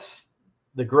that's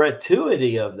the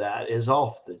gratuity of that is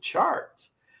off the charts.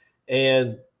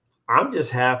 And I'm just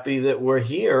happy that we're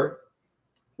here,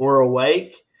 we're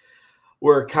awake,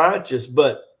 we're conscious.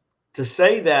 But to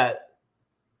say that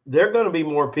there are going to be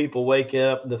more people waking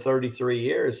up in the 33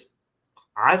 years,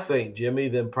 I think, Jimmy,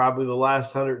 than probably the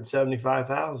last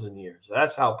 175,000 years.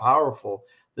 That's how powerful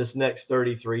this next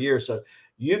 33 years. So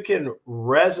you can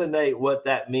resonate what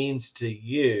that means to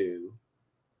you,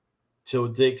 to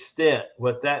the extent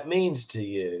what that means to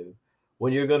you,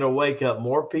 when you're going to wake up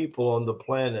more people on the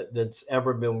planet that's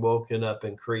ever been woken up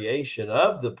in creation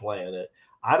of the planet.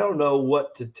 I don't know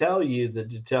what to tell you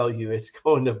to tell you it's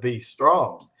going to be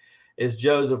strong. As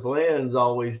Joseph Lenz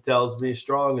always tells me,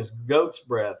 strong as goat's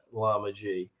breath, Lama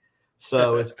G.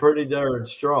 So it's pretty darn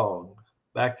strong.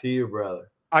 Back to you,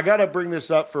 brother. I got to bring this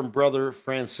up from Brother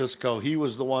Francisco. He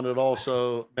was the one that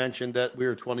also mentioned that we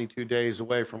were 22 days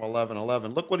away from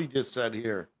 11/11. Look what he just said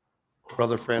here,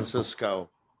 Brother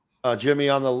Francisco. Jimmy,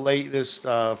 on the latest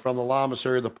from the Lama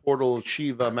series, the portal of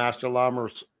Shiva, Master Lama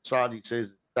Sadi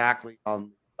says exactly on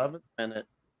the 11th minute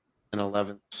and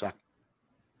 11th second.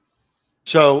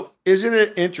 So isn't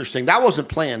it interesting? That wasn't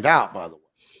planned out, by the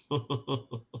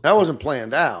way. That wasn't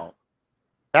planned out.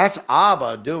 That's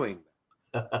Abba doing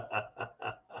that.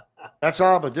 That's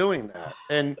Abba doing that.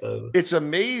 And it's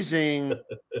amazing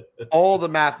all the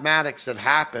mathematics that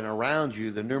happen around you,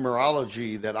 the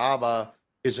numerology that Abba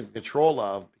is in control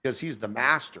of, because he's the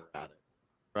master at it,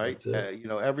 right?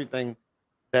 Everything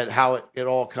that how it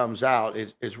all comes out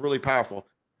is really powerful.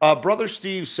 Brother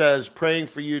Steve says, praying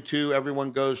for you too.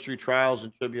 Everyone goes through trials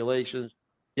and tribulations.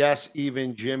 Yes,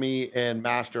 even Jimmy and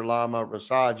Master Lama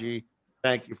Rasaji.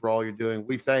 Thank you for all you're doing.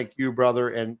 We thank you, brother.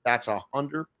 And that's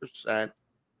 100%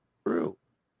 true.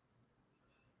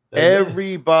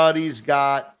 Everybody's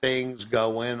got things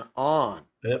going on.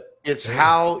 Yep. It's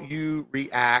how you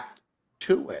react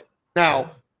to it.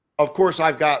 Now, of course,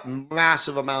 I've got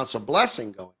massive amounts of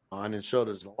blessing going on, and so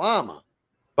does the Lama.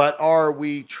 But are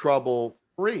we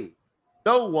trouble-free?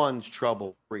 No one's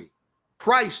trouble-free.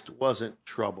 Christ wasn't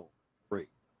trouble-free.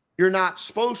 You're not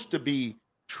supposed to be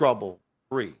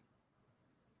trouble-free.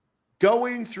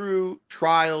 Going through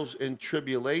trials and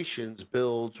tribulations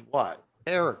builds what?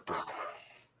 Character.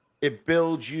 It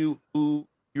builds you who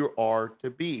you are to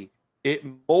be. It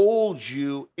molds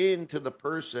you into the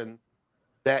person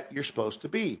that you're supposed to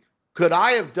be. Could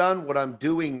I have done what I'm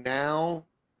doing now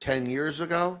 10 years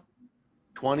ago,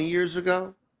 20 years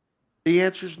ago? The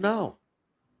answer is no.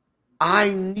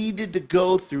 I needed to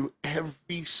go through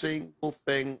every single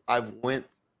thing I've went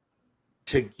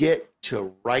to get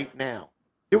to right now.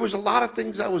 There was a lot of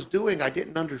things I was doing I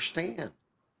didn't understand.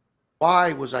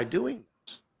 Why was I doing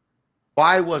this?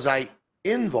 Why was I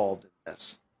involved in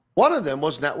this? One of them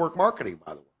was network marketing,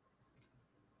 by the way.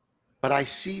 But I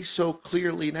see so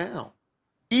clearly now.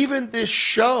 Even this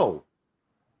show,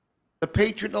 the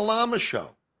Patriot and the Lama show,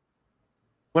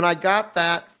 when I got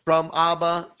that from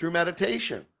Abba through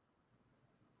meditation,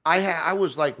 I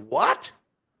was like, what?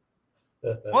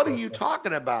 What are you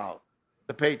talking about?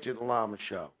 The Patriot and Lama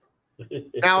show.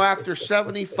 Now, after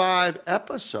 75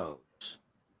 episodes,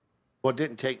 well, it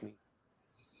didn't take me.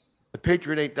 The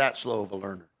Patriot ain't that slow of a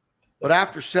learner. But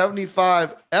after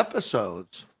 75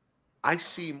 episodes, I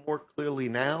see more clearly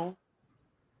now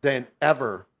than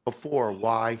ever before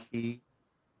why he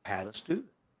had us do this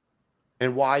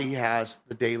and why he has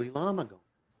the Daily Lama going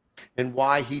and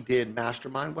why he did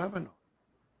Mastermind Webinar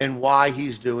and why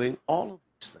he's doing all of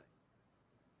these things.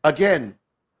 Again,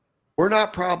 we're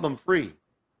not problem free,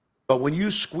 but when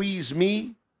you squeeze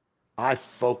me, I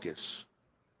focus.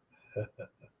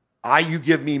 You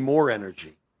give me more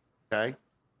energy, okay?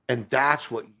 And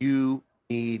that's what you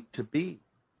need to be.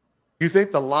 You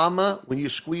think the Lama, when you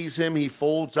squeeze him, he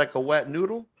folds like a wet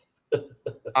noodle?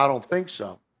 I don't think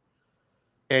so.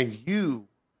 And you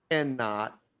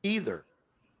cannot either.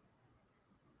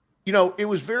 You know, it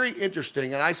was very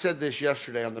interesting, and I said this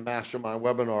yesterday on the Mastermind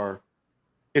webinar,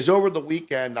 is over the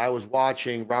weekend I was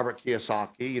watching Robert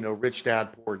Kiyosaki, you know, Rich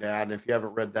Dad, Poor Dad. And if you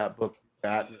haven't read that book,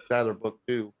 that other book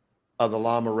too, the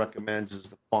Lama recommends is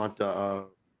what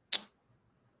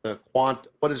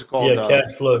is it called? Yeah,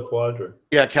 cash flow quadrant.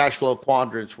 Yeah, cash flow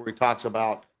quadrants, where he talks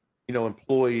about, you know,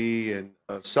 employee and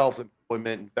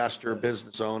self-employment, investor,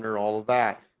 business owner, all of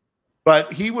that.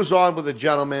 But he was on with a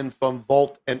gentleman from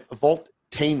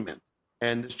Voltainment,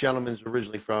 and this gentleman's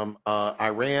originally from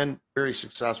Iran, very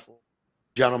successful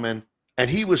gentleman, and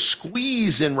he was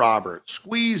squeezing him Robert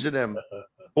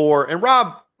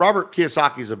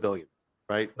Kiyosaki's a billionaire,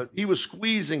 right? But he was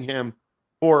squeezing him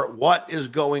for what is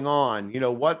going on. You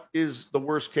know, what is the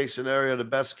worst case scenario, the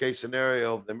best case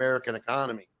scenario of the American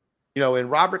economy? You know,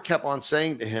 and Robert kept on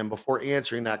saying to him before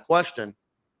answering that question,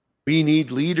 we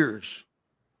need leaders.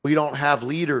 We don't have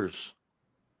leaders.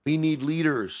 We need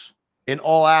leaders in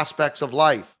all aspects of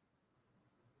life,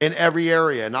 in every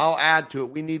area. And I'll add to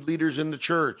it, we need leaders in the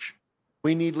church.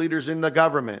 We need leaders in the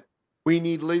government. We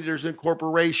need leaders in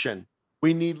corporation.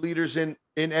 We need leaders in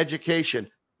education.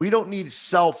 We don't need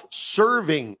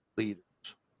self-serving leaders.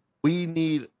 We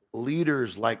need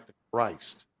leaders like the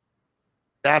Christ.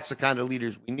 That's the kind of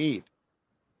leaders we need.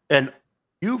 And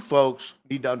you folks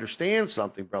need to understand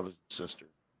something, brothers and sisters.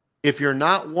 If you're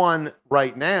not one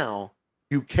right now,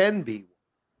 you can be one.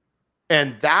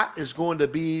 And that is going to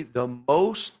be the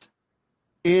most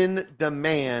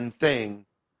in-demand thing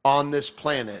on this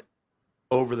planet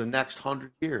over the next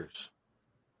 100 years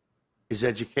is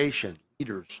education,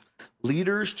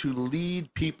 leaders to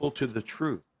lead people to the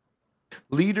truth,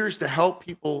 leaders to help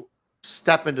people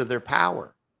step into their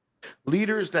power,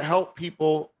 leaders to help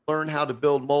people learn how to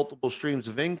build multiple streams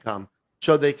of income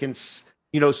so they can,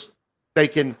 you know, they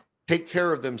can take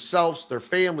care of themselves, their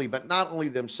family, but not only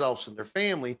themselves and their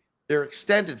family, their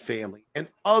extended family and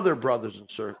other brothers and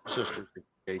sisters in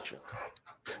creation,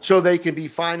 so they can be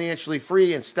financially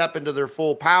free and step into their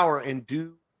full power and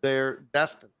do their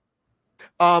destiny.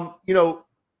 You know,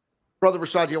 Brother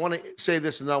Rasaji, I want to say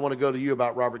this, and then I want to go to you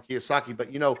about Robert Kiyosaki.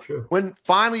 But, you know, sure, when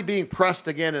finally being pressed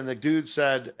again, and the dude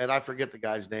said, and I forget the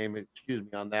guy's name, excuse me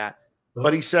on that,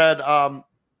 but he said,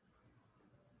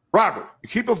 Robert, you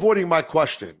keep avoiding my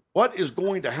question. What is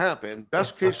going to happen?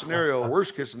 Best case scenario,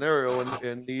 worst case scenario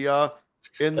in the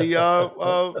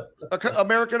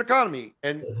American economy?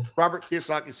 And Robert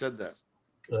Kiyosaki said this: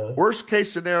 worst case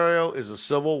scenario is a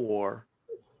civil war.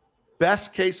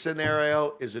 Best case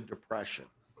scenario is a depression.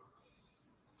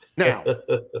 Now,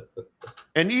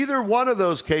 in either one of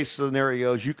those case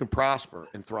scenarios, you can prosper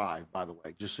and thrive, by the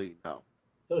way, just so you know.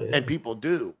 Oh, yeah. And people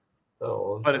do.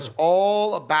 But it's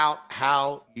all about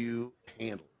how you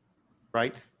handle it,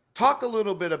 right? Talk a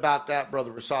little bit about that,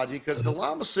 Brother Rasaji, because the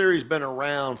Lama series has been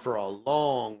around for a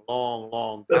long, long,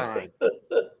 long time.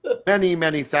 Many,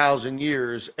 many thousand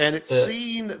years. And it's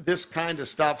seen this kind of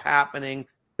stuff happening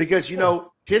because, you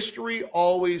know, history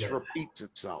always repeats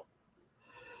itself.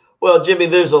 Well, Jimmy,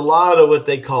 there's a lot of what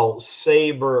they call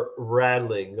saber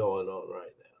rattling going on right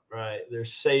now, right?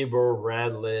 There's saber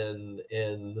rattling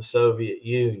in the Soviet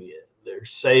Union.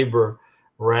 There's saber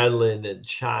rattling in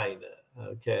China.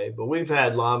 Okay, but we've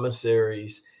had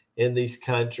Lamaseries in these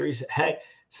countries. Heck,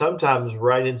 sometimes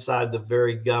right inside the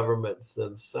very governments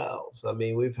themselves. I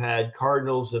mean, we've had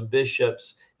cardinals and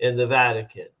bishops in the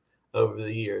Vatican over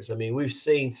the years. I mean, we've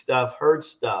seen stuff, heard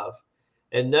stuff,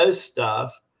 and know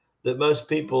stuff that most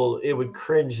people, it would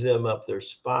cringe them up their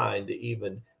spine to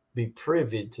even be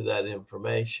privy to that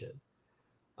information.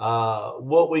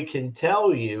 What we can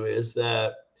tell you is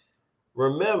that,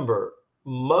 remember,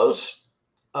 most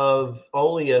of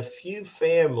only a few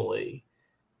family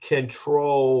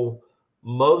control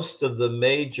most of the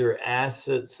major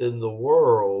assets in the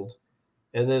world.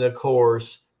 And then, of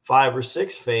course, 5 or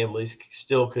 6 families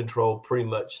still control pretty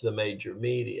much the major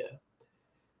media.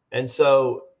 And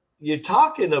so you're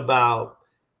talking about,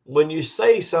 when you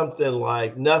say something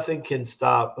like nothing can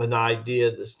stop an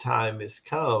idea, this time has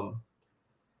come,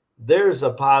 there's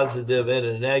a positive and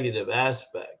a negative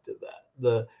aspect of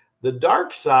that. The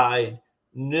dark side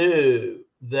knew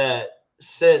that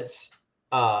since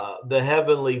the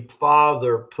Heavenly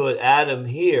Father put Adam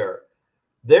here,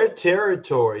 their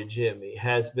territory, Jimmy,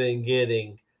 has been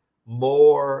getting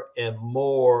more and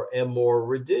more and more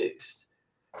reduced.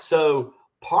 So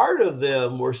part of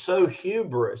them were so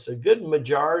hubris, a good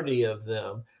majority of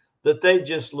them, that they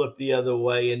just looked the other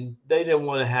way and they didn't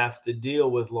want to have to deal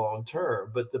with long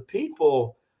term. But the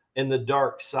people in the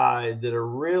dark side that are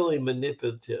really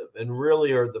manipulative and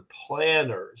really are the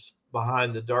planners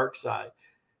behind the dark side,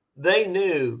 they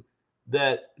knew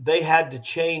that they had to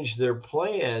change their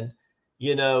plan,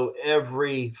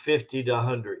 every 50 to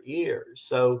 100 years.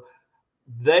 So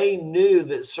they knew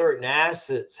that certain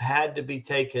assets had to be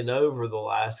taken over the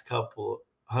last couple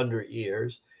 100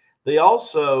 years. They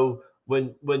also,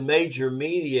 when major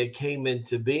media came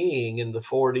into being in the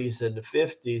 40s and the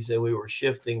 50s, and we were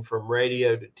shifting from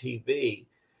radio to TV,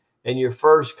 and your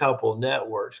first couple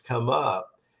networks come up,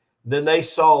 then they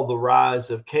saw the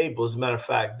rise of cable. As a matter of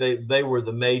fact, they were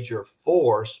the major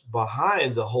force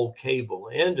behind the whole cable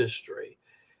industry.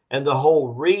 And the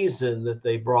whole reason that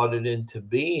they brought it into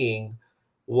being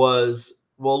was,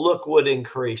 well, look what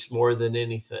increased more than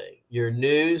anything: your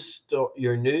news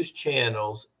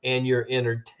channels and your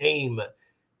entertainment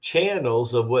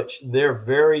channels, of which they're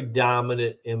very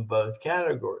dominant in both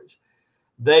categories.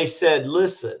 They said,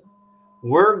 listen,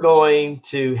 we're going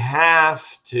to have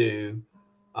to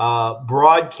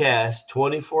broadcast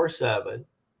 24/7.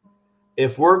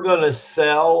 If we're going to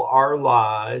sell our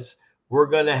lies, we're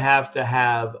going to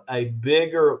have a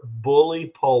bigger bully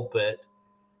pulpit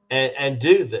and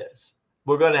do this.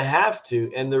 We're going to have to.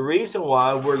 And the reason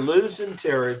why we're losing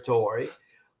territory,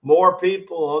 more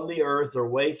people on the earth are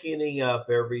waking up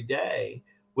every day,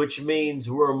 which means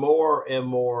we're more and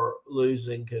more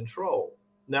losing control.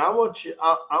 Now, I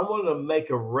want to make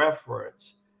a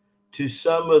reference to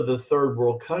some of the third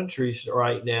world countries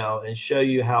right now and show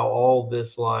you how all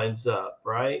this lines up,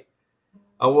 right?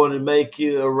 I want to make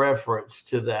you a reference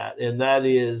to that. And that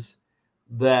is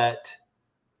that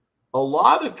a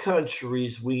lot of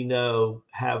countries we know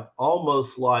have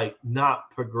almost like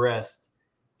not progressed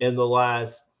in the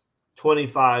last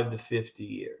 25 to 50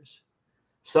 years.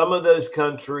 Some of those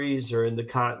countries are in the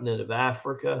continent of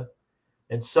Africa,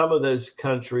 and some of those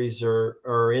countries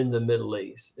are in the Middle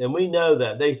East. And we know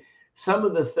that some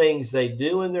of the things they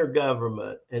do in their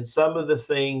government and some of the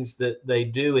things that they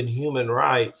do in human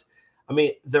rights, I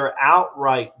mean, they're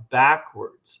outright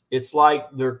backwards. It's like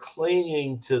they're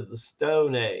clinging to the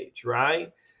Stone Age,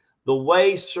 right? The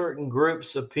way certain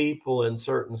groups of people and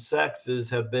certain sexes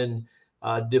have been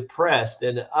depressed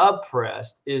and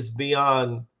oppressed is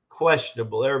beyond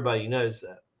questionable. Everybody knows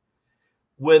that.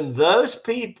 When those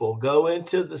people go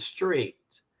into the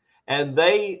street and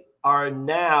they are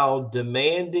now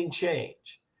demanding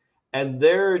change, and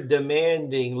they're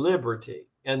demanding liberty,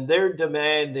 and they're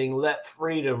demanding let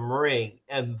freedom ring,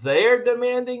 and they're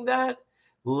demanding that,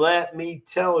 let me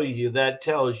tell you, that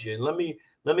tells you. And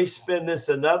let me spin this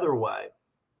another way.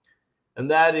 And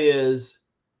that is,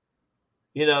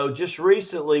 just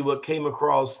recently what came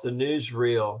across the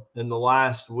newsreel in the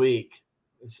last week,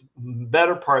 it's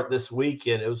better part this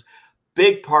weekend, it was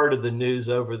big part of the news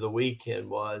over the weekend,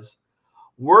 was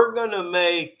we're going to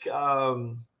make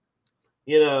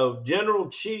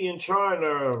General Xi in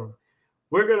China,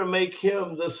 we're going to make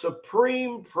him the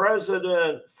supreme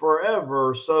president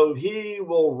forever, so he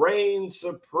will reign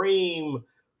supreme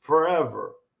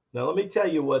forever. Now, let me tell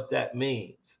you what that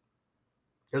means,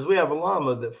 because we have a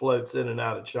Lama that floats in and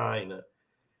out of China.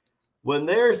 When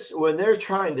they're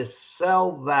trying to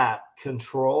sell that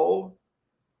control,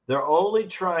 they're only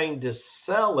trying to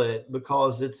sell it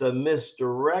because it's a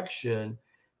misdirection,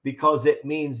 because it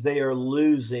means they are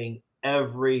losing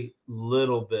every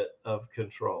little bit of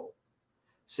control.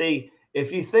 See,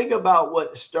 if you think about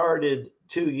what started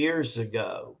 2 years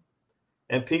ago,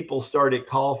 and people started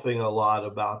coughing a lot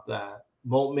about that,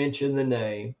 won't mention the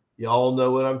name. You all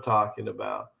know what I'm talking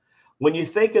about. When you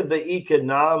think of the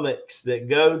economics that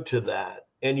go to that,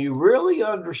 and you really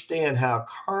understand how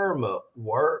karma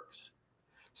works,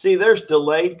 see, there's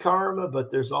delayed karma,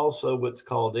 but there's also what's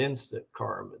called instant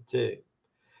karma, too.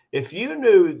 If you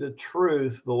knew the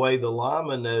truth the way the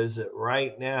Lama knows it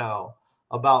right now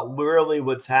about really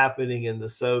what's happening in the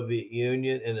Soviet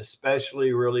Union, and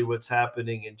especially really what's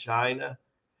happening in China,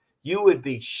 you would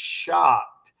be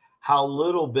shocked how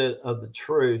little bit of the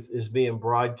truth is being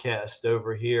broadcast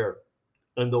over here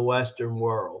in the Western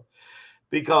world,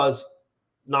 because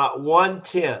not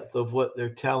 1/10 of what they're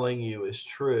telling you is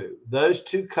true. Those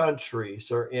two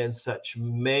countries are in such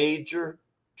major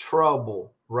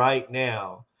trouble right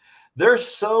now. They're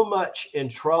so much in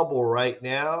trouble right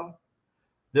now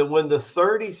that when the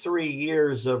 33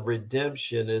 years of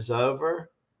redemption is over,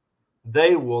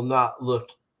 they will not look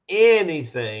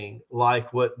anything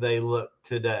like what they look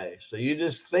today. So you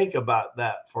just think about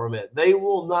that for a minute. They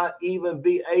will not even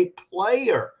be a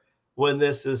player when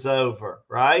this is over,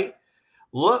 right?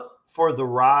 Look for the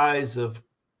rise of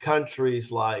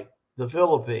countries like the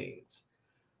Philippines.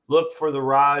 Look for the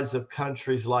rise of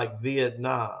countries like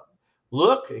Vietnam.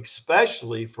 Look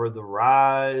especially for the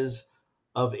rise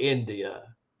of India,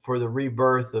 for the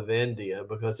rebirth of India,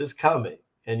 because it's coming.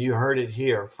 And you heard it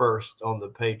here first on the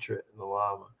Patriot and the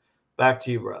Lama. Back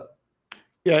to you, brother.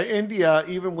 Yeah, India.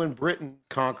 Even when Britain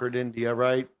conquered India,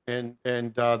 right, and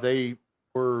they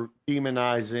were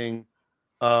demonizing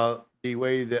the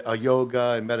way that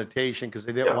yoga and meditation because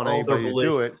they didn't Yeah, want all their anybody to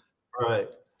do it beliefs. Right.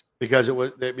 because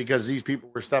because these people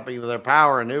were stepping into their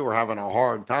power and they were having a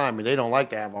hard time, and they don't like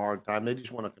to have a hard time. They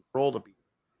just want to control the people.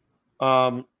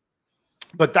 Um,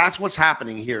 but that's what's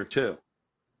happening here too.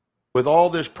 With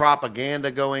all this propaganda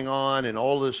going on and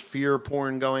all this fear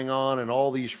porn going on and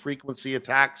all these frequency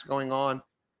attacks going on,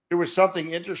 there was something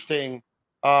interesting.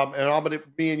 And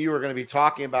me and you are going to be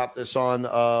talking about this on,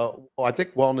 I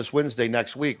think Wellness Wednesday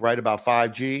next week, right? About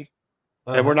 5G.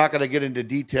 And we're not going to get into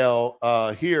detail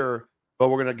here, but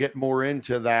we're going to get more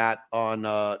into that on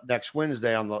next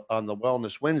Wednesday on the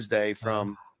Wellness Wednesday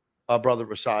from Brother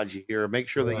Rasaji here. Make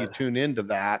sure that you tune into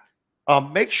that.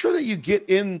 Make sure that you get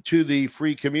into the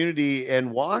free community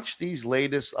and watch these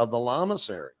latest of the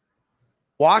Lamasery.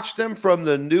 Watch them from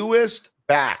the newest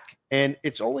back, and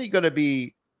it's only going to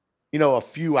be, a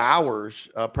few hours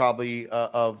probably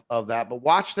of that, but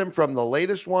watch them from the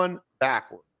latest one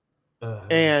backward,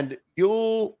 and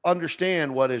you'll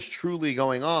understand what is truly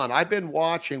going on. I've been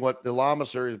watching what the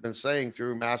Lamasery has been saying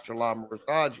through Master Lama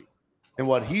Rasaji and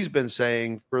what he's been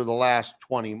saying for the last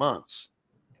 20 months.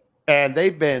 And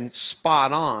they've been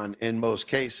spot on in most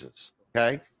cases.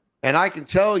 Okay. And I can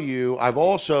tell you, I've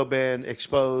also been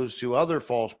exposed to other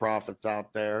false prophets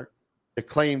out there that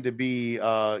claim to be,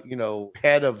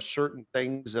 head of certain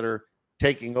things that are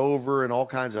taking over and all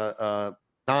kinds of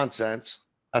nonsense.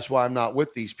 That's why I'm not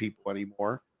with these people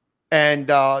anymore. And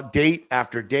date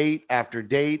after date after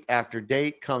date after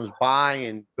date comes by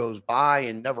and goes by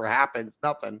and never happens,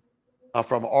 nothing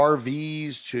from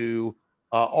RVs to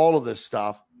all of this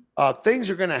stuff. Things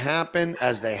are going to happen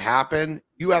as they happen.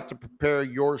 You have to prepare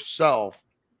yourself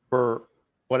for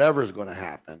whatever is going to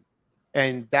happen.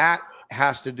 And that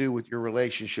has to do with your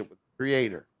relationship with the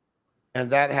Creator. And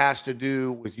that has to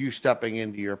do with you stepping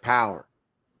into your power.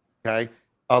 Okay.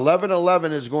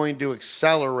 1111 is going to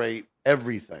accelerate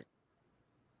everything.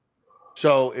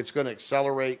 So it's going to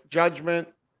accelerate judgment.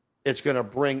 It's going to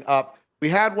bring up. We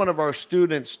had one of our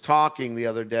students talking the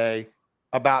other day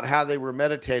about how they were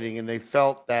meditating, and they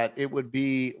felt that it would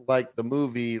be like the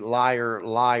movie Liar,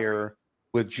 Liar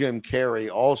with Jim Carrey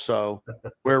also,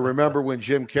 where remember when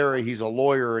Jim Carrey, he's a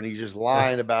lawyer and he's just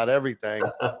lying about everything.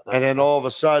 And then all of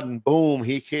a sudden, boom,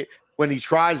 when he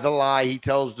tries to lie, he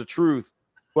tells the truth.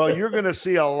 Well, you're going to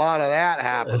see a lot of that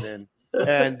happening,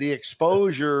 and the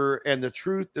exposure and the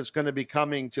truth that's going to be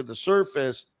coming to the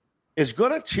surface is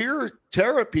going to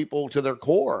tear at people to their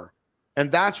core. And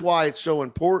that's why it's so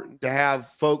important to have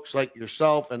folks like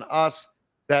yourself and us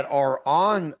that are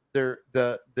on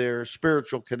their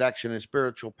spiritual connection and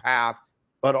spiritual path,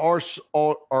 but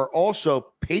are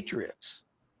also patriots.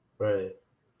 Right.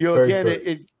 Again,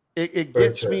 it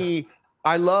gets me.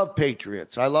 I love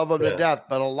patriots. I love them to death,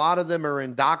 but a lot of them are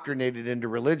indoctrinated into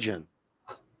religion.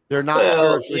 They're not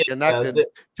spiritually connected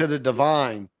to the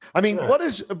divine. I mean, what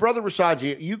is Brother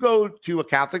Rasaji? You go to a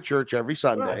Catholic church every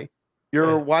Sunday.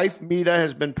 Your wife Mita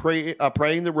has been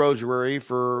praying the rosary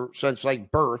since like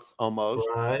birth almost.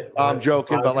 Right, I'm right. From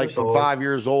joking, but like 5 years from old. 5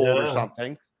 years old or Yeah,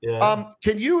 something. yeah.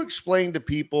 Can you explain to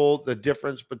people the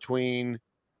difference between,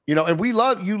 and you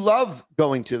love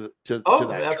going to Oh,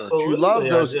 that church. You love absolutely, I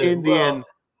those do. Well, Indian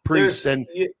priests and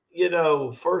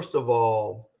first of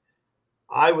all,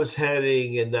 I was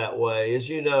heading in that way. As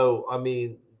you know, I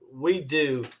mean, we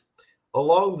do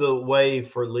along the way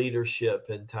for leadership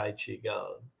in Tai Chi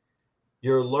Gong.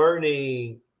 You're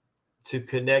learning to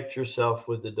connect yourself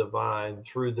with the divine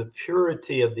through the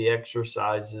purity of the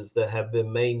exercises that have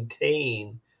been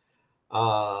maintained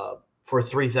for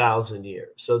 3,000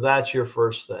 years. So that's your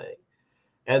first thing.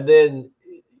 And then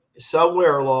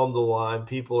somewhere along the line,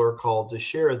 people are called to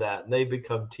share that, and they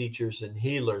become teachers and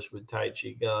healers with Tai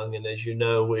Chi Gong. And as you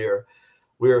know, we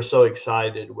are so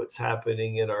excited what's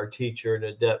happening in our teacher and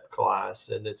adept class,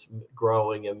 and it's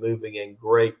growing and moving in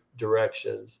great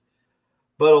directions.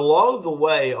 But along the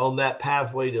way, on that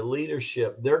pathway to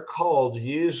leadership, they're called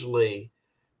usually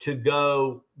to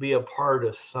go be a part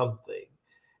of something.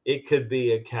 It could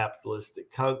be a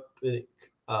capitalistic company.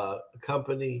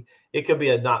 It could be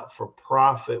a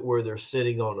not-for-profit where they're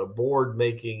sitting on a board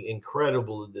making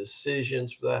incredible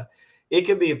decisions for that. It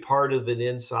could be a part of an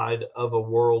inside of a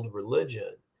world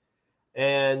religion.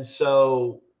 And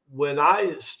so when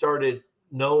I started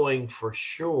knowing for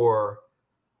sure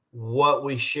what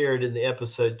we shared in the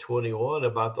episode 21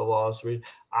 about the lost read,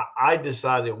 I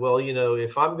decided, well,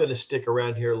 if I'm going to stick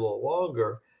around here a little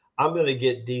longer, I'm going to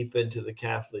get deep into the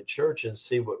Catholic Church and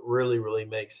see what really, really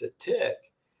makes it tick.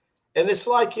 And it's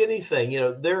like anything,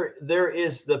 there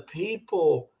is the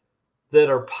people that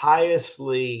are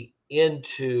piously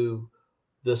into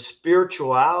the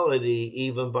spirituality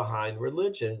even behind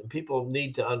religion. People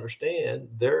need to understand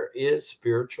there is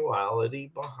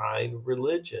spirituality behind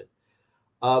religion.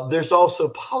 There's also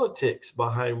politics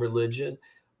behind religion,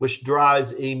 which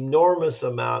drives enormous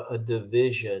amount of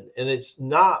division, and it's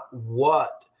not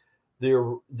what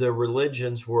the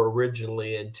religions were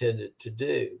originally intended to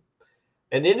do.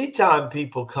 And anytime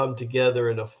people come together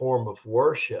in a form of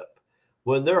worship,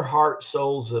 when their heart,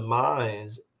 souls, and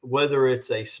minds, whether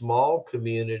it's a small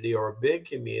community or a big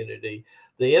community,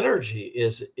 the energy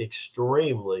is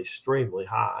extremely, extremely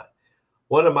high.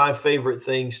 One of my favorite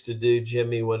things to do,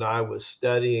 Jimmy, when I was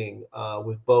studying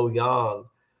with Bo Yang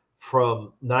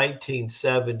from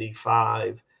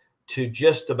 1975 to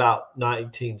just about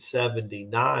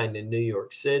 1979 in New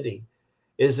York City,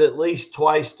 is at least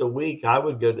twice a week I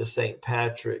would go to St.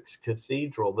 Patrick's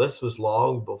Cathedral. This was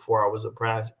long before I was a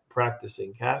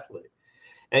practicing Catholic.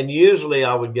 And usually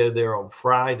I would go there on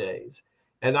Fridays,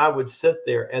 and I would sit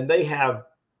there, and they have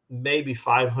maybe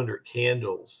 500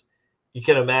 candles. You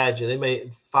can imagine they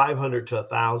made 500 to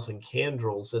 1,000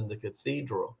 candles in the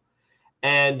cathedral.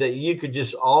 And you could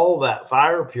just, all that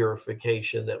fire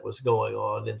purification that was going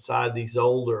on inside these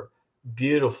older,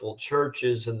 beautiful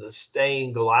churches and the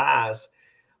stained glass.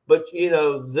 But,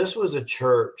 this was a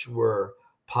church where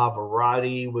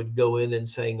Pavarotti would go in and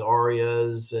sing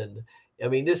arias. And I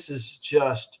mean, this is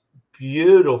just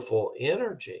beautiful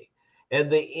energy.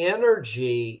 And the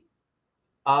energy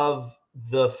of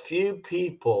the few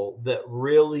people that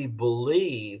really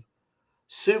believe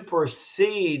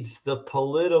supersedes the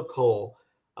political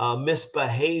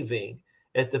misbehaving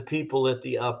at the people at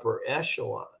the upper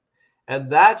echelon.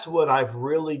 And that's what I've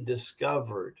really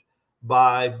discovered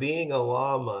by being a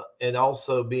Lama and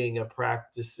also being a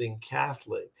practicing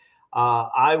Catholic.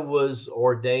 I was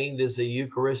ordained as a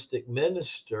Eucharistic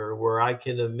minister where I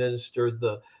can administer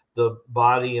the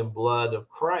body and blood of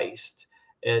Christ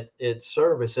at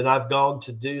service. And I've gone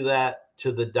to do that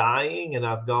to the dying, and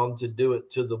I've gone to do it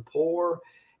to the poor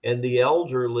and the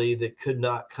elderly that could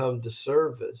not come to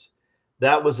service.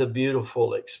 That was a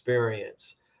beautiful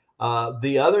experience.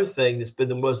 The other thing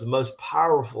was the most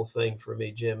powerful thing for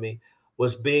me, Jimmy,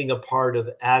 was being a part of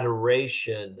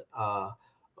adoration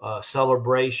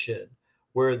celebration,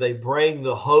 where they bring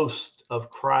the host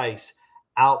of Christ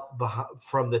out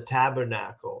from the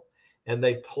tabernacle and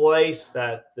they place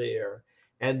that there.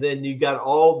 And then you got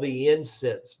all the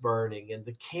incense burning and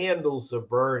the candles are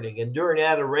burning. And during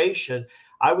adoration,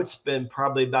 I would spend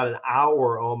probably about an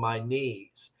hour on my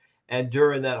knees. And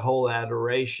during that whole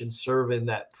adoration, serving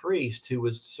that priest who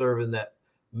was serving that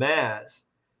mass.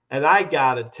 And I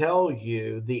got to tell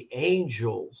you, the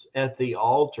angels at the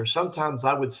altar, sometimes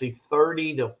I would see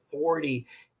 30 to 40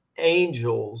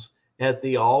 angels at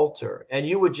the altar. And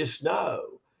you would just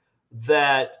know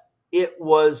that it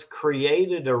was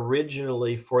created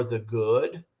originally for the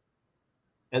good.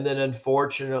 And then,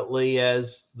 unfortunately,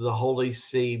 as the Holy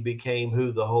See became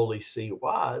who the Holy See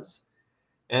was,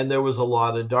 and there was a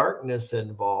lot of darkness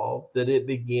involved, that it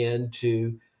began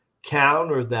to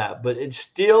counter that. But it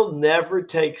still never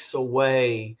takes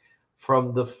away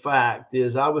from the fact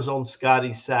is, I was on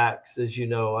Scotty Sachs, as you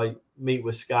know, I meet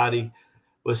with Scotty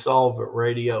with Solvent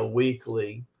Radio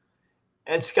weekly.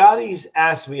 And Scotty's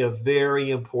asked me a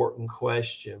very important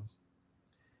question.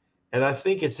 And I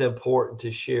think it's important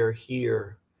to share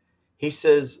here. He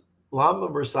says, Lama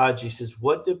Versace says,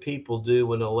 what do people do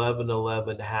when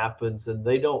 11/11 happens and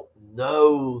they don't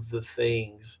know the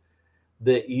things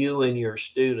that you and your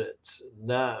students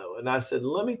know? And I said,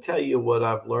 let me tell you what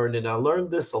I've learned. And I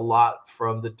learned this a lot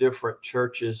from the different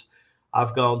churches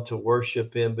I've gone to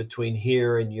worship in between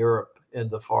here and Europe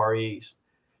and the Far East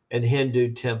and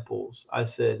Hindu temples. I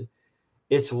said,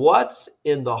 it's what's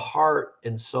in the heart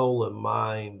and soul and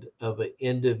mind of an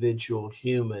individual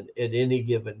human at any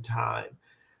given time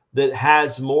that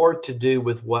has more to do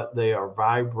with what they are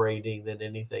vibrating than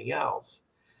anything else.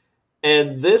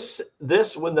 And this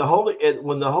when the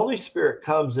Holy Spirit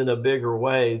comes in a bigger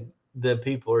way than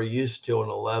people are used to on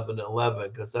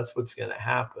 11/11, because that's what's going to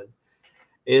happen,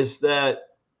 is that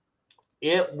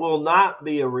it will not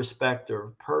be a respecter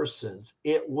of persons.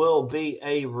 It will be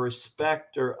a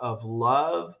respecter of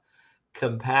love,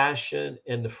 compassion,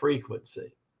 and the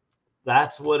frequency.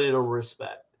 That's what it'll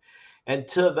respect. And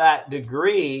to that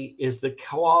degree is the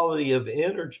quality of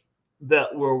energy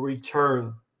that will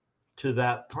return to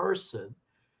that person.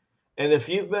 And if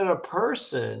you've been a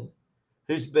person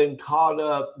who's been caught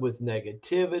up with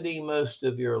negativity most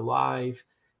of your life,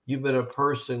 you've been a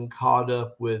person caught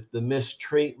up with the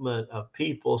mistreatment of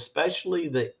people, especially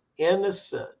the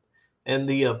innocent and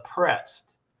the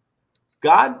oppressed,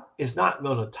 God is not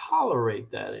going to tolerate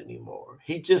that anymore.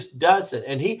 He just doesn't.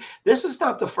 And this is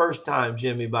not the first time,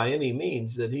 Jimmy, by any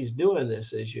means, that he's doing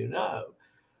this, as you know.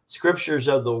 Scriptures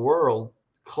of the world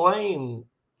claim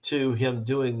to him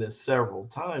doing this several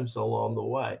times along the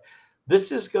way.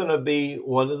 This is going to be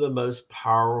one of the most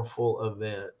powerful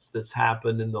events that's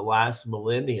happened in the last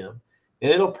millennium.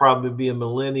 And it'll probably be a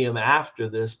millennium after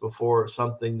this before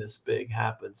something this big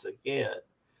happens again.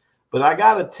 But I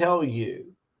got to tell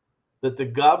you, that the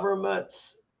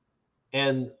governments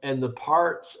and the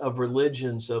parts of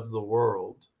religions of the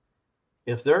world,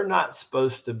 if they're not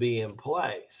supposed to be in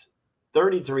place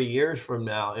 33 years from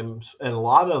now, and a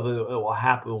lot of it will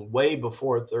happen way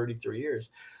before 33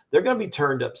 years, they're going to be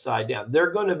turned upside down.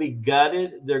 They're going to be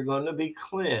gutted. They're going to be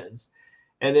cleansed.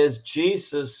 And as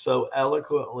Jesus so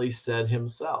eloquently said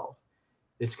himself,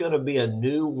 it's going to be a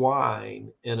new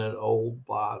wine in an old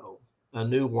bottle, a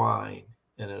new wine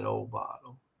in an old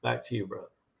bottle. Back to you, brother.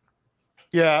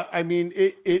 Yeah, I mean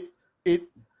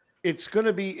it's going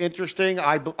to be interesting.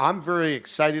 I'm very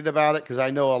excited about it because I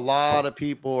know a lot of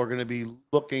people are going to be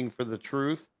looking for the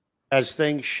truth as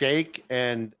things shake,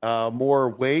 and more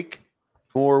wake,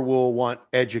 more will want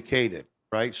educated,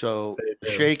 right? So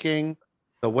shaking,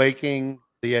 the waking,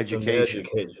 the education.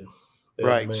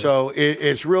 Right. Amen. So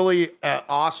it's really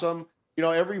awesome. You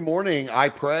know, every morning I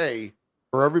pray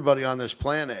for everybody on this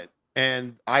planet.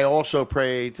 And I also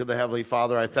pray to the Heavenly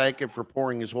Father. I thank him for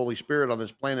pouring his Holy Spirit on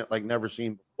this planet like never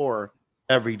seen before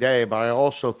every day. But I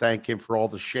also thank him for all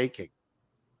the shaking,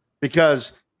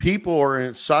 because people are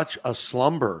in such a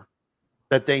slumber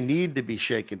that they need to be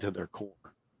shaken to their core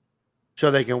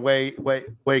so they can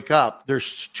wake up.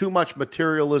 There's too much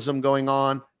materialism going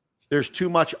on. There's too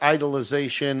much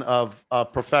idolization of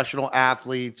professional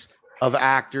athletes, of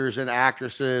actors and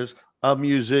actresses, of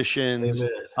musicians,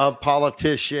 Amen. of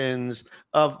politicians.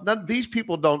 These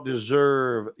people don't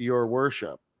deserve your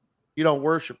worship. You don't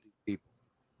worship these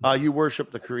people. You worship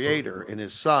the Creator and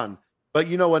His Son. But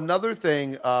you know, another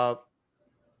thing that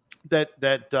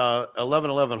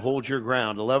 11/11 hold your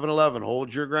ground. 11/11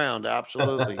 hold your ground.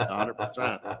 Absolutely,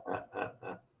 100%.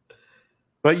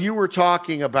 But you were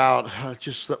talking about,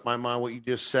 just slipped my mind what you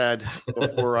just said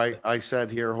before I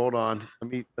said here. Hold on,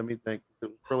 let me think. It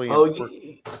was really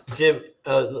important. Jim,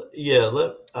 yeah.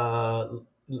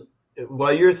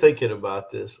 While you're thinking about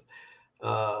this,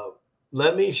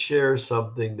 let me share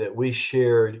something that we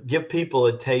shared. Give people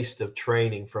a taste of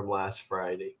training from last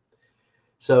Friday.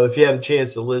 So if you had a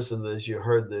chance to listen to this, you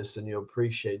heard this and you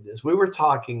appreciate this. We were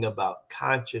talking about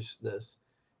consciousness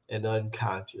and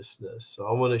unconsciousness. So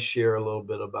I want to share a little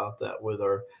bit about that with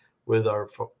our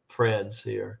friends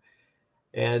here.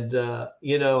 And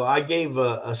you know, I gave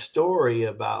a story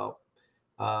about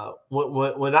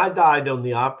when I died on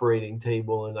the operating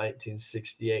table in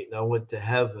 1968, and I went to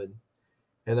heaven,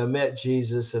 and I met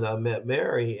Jesus and I met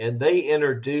Mary, and they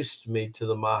introduced me to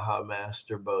the Maha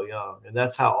Master Bo Yang, and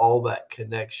that's how all that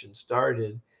connection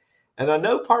started. And I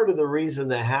know part of the reason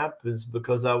that happens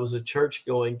because I was a church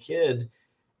going kid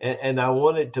And I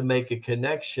wanted to make a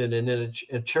connection. And then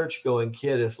a church going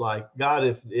kid is like, God,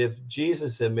 if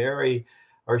Jesus and Mary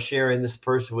are sharing this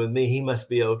person with me, he must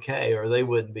be okay, or they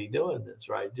wouldn't be doing this,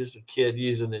 right? Just a kid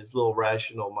using his little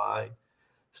rational mind,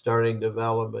 starting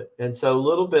development. And so a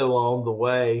little bit along the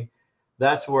way,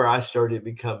 that's where I started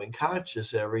becoming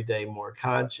conscious every day, more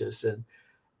conscious. And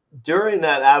during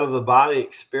that out of the body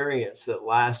experience that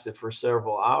lasted for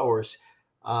several hours,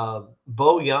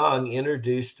 Bo Young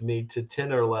introduced me to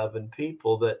 10 or 11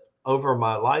 people that over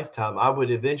my lifetime I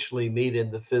would eventually meet in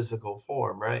the physical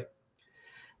form, right?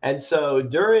 And so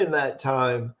during that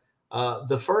time,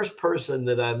 the first person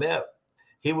that I met,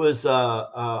 he was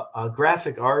a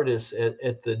graphic artist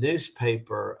at the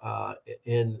newspaper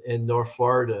in North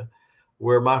Florida,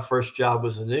 where my first job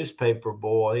was a newspaper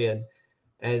boy.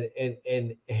 And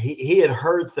he had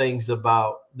heard things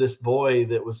about this boy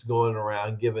that was going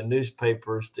around giving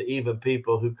newspapers to even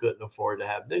people who couldn't afford to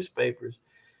have newspapers.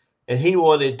 And he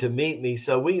wanted to meet me.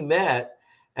 So we met.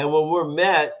 And when we're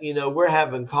met, we're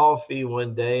having coffee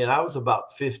one day, and I was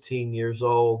about 15 years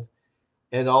old.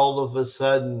 And all of a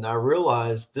sudden, I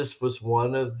realized this was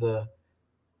one of the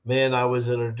men I was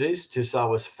introduced to. So I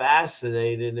was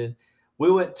fascinated. And we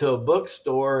went to a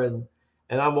bookstore, and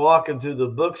I'm walking through the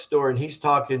bookstore, and he's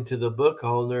talking to the book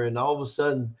owner. And all of a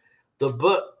sudden, the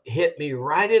book hit me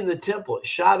right in the temple. It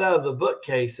shot out of the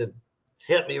bookcase and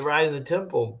hit me right in the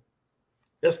temple.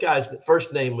 This guy's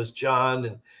first name was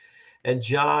John, and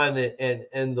John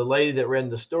and the lady that ran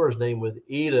the store's name was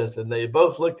Edith, and they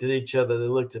both looked at each other. They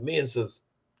looked at me and says,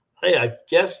 "Hey, I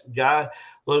guess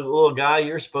little guy,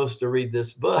 you're supposed to read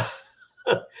this book."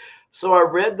 So I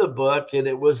read the book, and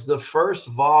it was the first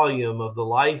volume of the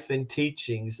life and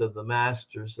teachings of the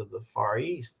masters of the Far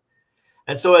East.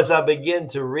 And so as I began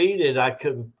to read it, I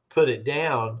couldn't put it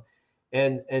down.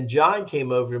 And John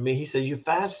came over to me. He said, "You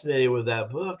fascinated with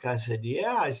that book?" I said,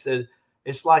 "Yeah." I said,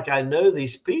 "It's like I know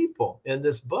these people in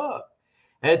this book."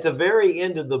 And at the very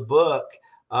end of the book,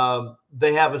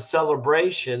 they have a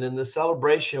celebration, and the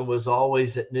celebration was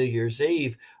always at New Year's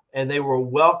Eve, and they were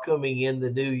welcoming in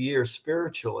the new year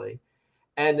spiritually.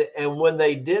 And when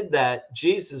they did that,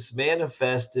 Jesus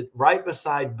manifested right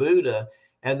beside Buddha,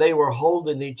 and they were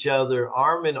holding each other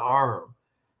arm in arm.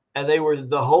 And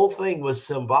the whole thing was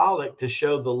symbolic to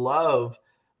show the love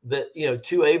that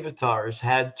two avatars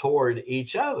had toward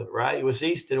each other, right? It was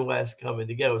East and West coming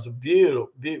together. It was a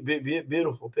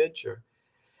beautiful picture.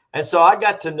 And so I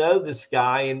got to know this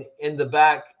guy, and in the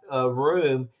back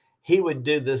room, he would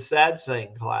do this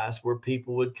satsang class where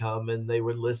people would come and they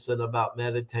would listen about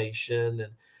meditation.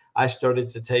 And I started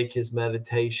to take his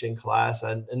meditation class.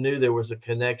 I knew there was a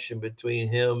connection between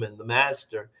him and the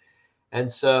master. And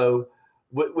so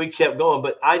we kept going.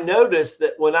 But I noticed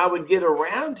that when I would get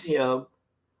around him,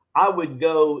 I would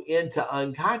go into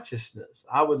unconsciousness.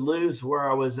 I would lose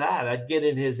where I was at. I'd get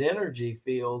in his energy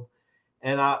field,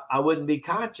 and I wouldn't be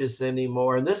conscious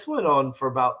anymore. And this went on for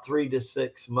about 3 to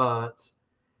 6 months.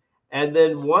 And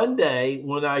then one day,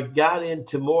 when I got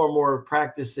into more and more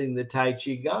practicing the Tai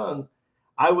Chi Gong,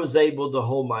 I was able to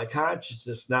hold my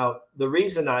consciousness. Now, the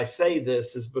reason I say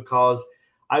this is because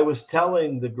I was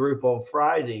telling the group on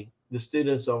Friday, the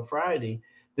students on Friday,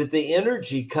 that the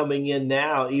energy coming in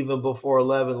now, even before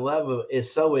 11/11,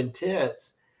 is so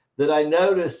intense that I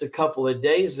noticed a couple of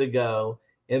days ago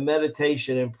in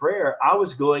meditation and prayer, I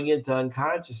was going into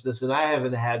unconsciousness, and I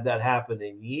haven't had that happen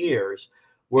in years,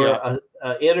 where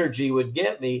a energy would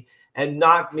get me and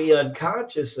knock me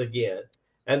unconscious again.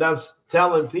 And I'm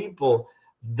telling people,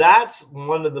 that's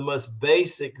one of the most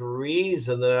basic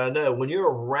reasons that I know when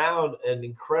you're around an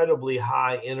incredibly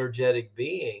high energetic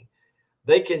being,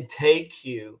 they can take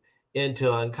you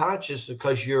into unconscious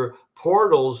because your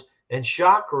portals and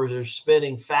chakras are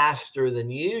spinning faster than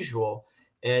usual.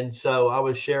 And so I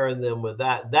was sharing them with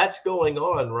that. That's going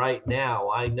on right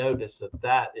now. I notice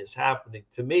that is happening.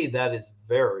 To me, that is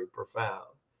very profound.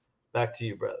 Back to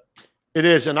you, brother. It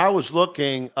is. And I was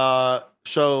looking,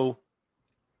 so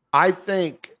I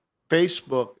think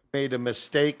Facebook made a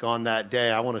mistake on that day.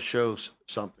 I want to show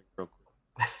something real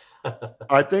quick.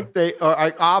 I think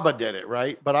Abba did it,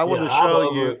 right? But I want to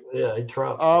show you. Yeah,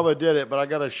 Trump. Abba did it, but I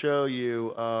got to show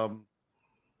you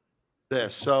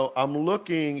this. So I'm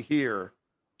looking here.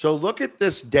 So look at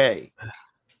this day.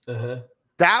 Uh-huh.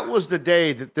 That was the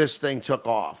day that this thing took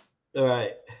off. All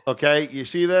right. Okay, you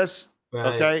see this?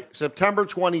 Right. Okay, September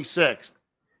 26th.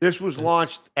 This was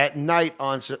launched at night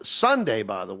on Sunday,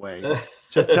 by the way,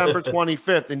 September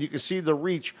 25th, and you can see the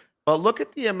reach. But look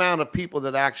at the amount of people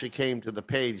that actually came to the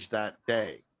page that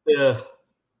day. Yeah.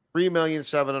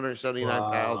 3,779,000.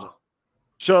 Wow.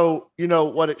 So,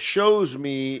 what it shows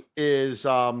me is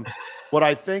what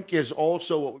I think is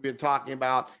also what we've been talking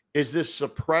about is this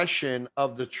suppression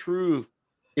of the truth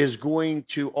is going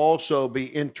to also be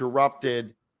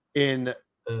interrupted in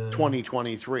Uh,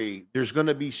 2023. There's going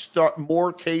to be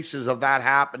more cases of that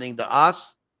happening to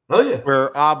us oh yeah,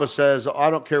 where Abba says, I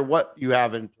don't care what you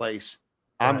have in place.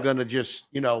 I'm right. going to just,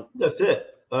 That's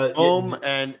it. boom,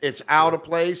 and it's out of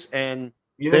place. And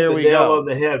You hit there the we nail on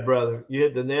go. the head, brother. You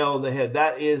hit the nail on the head.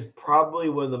 That is probably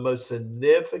one of the most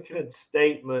significant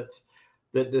statements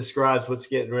that describes what's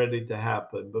getting ready to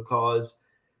happen because,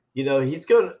 he's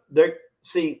going to,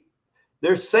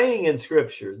 they're saying in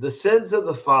scripture, the sins of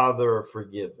the Father are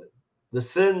forgiven. The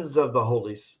sins of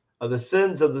the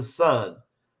sins of the Son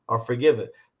are forgiven.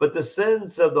 But the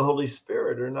sins of the Holy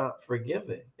Spirit are not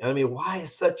forgiven. I mean, why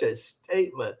is such a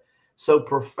statement so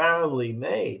profoundly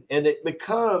made? And it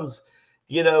becomes,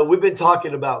 we've been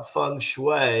talking about feng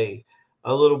shui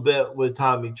a little bit with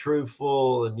Tommy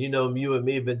Truthful. And, you and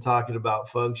me have been talking about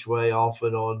feng shui off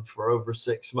and on for over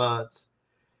 6 months.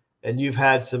 And you've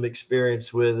had some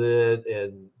experience with it,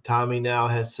 and Tommy now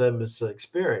has some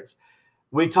experience.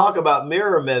 We talk about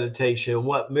mirror meditation,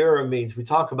 what mirror means. We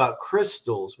talk about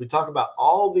crystals. We talk about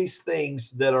all these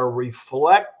things that are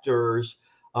reflectors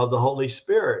of the Holy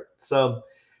Spirit. So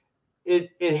it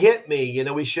hit me,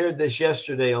 we shared this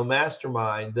yesterday on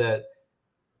Mastermind that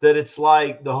it's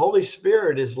like the Holy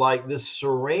Spirit is like this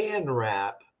saran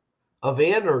wrap of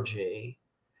energy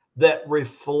that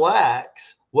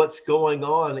reflects what's going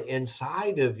on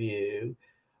inside of you.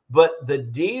 But the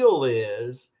deal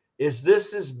is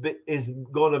this is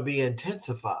going to be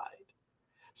intensified.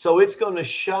 So it's going to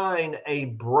shine a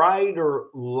brighter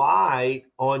light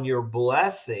on your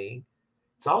blessing.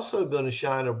 It's also going to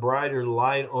shine a brighter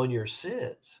light on your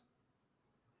sins.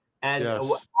 And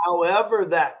Yes. however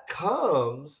that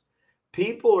comes,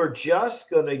 people are just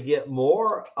going to get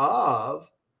more of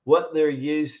what they're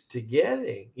used to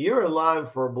getting. You're in line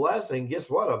for a blessing. Guess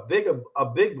what? A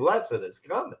big blessing is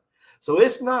coming. So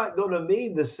it's not going to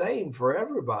mean the same for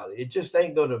everybody. It just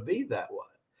ain't going to be that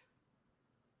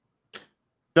way.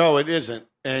 No, it isn't.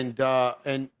 And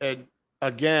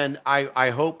again, I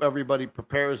hope everybody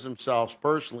prepares themselves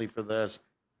personally for this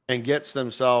and gets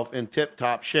themselves in tip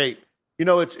top shape.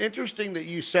 It's interesting that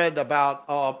you said about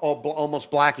almost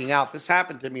blacking out. This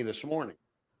happened to me this morning.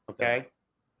 Yeah. Okay.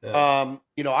 Yeah.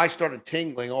 I started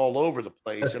tingling all over the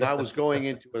place and I was going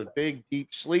into a big,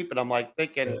 deep sleep. And I'm like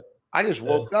thinking, I just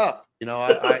woke up,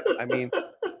 I mean,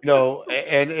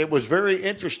 and it was very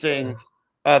interesting,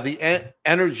 the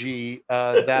energy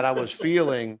that I was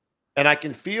feeling. And I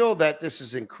can feel that this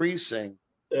is increasing.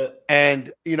 Yeah.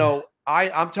 And,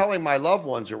 I'm telling my loved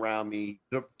ones around me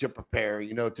to prepare,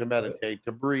 to meditate,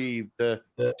 to breathe, to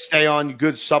Yeah. stay on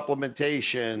good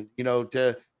supplementation,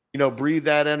 to, breathe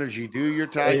that energy, do your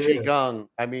Tai Chi Amen. Gong.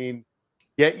 I mean,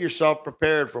 get yourself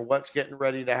prepared for what's getting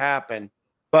ready to happen.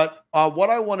 But what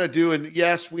I want to do, and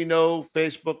yes, we know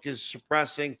Facebook is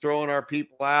suppressing, throwing our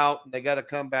people out, and they got to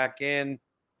come back in.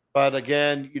 But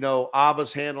again,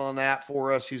 Abba's handling that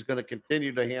for us. He's going to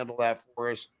continue to handle that for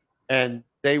us, and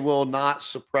they will not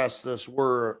suppress this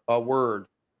word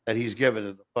that he's given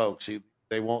to the folks.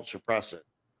 They won't suppress it.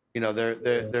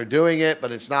 They're doing it,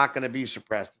 but it's not going to be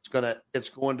suppressed. It's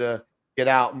going to get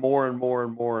out more and more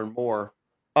and more and more.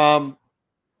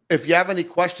 If you have any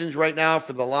questions right now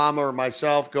for the Lama or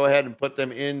myself, go ahead and put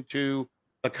them into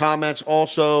the comments.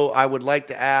 Also, I would like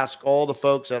to ask all the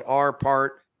folks that are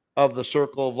part of the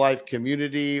Circle of Life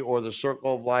community or the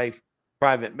Circle of Life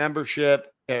private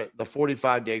membership, the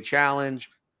 45-day challenge,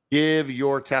 give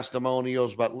your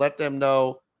testimonials, but let them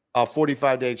know a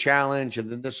 45-day challenge. And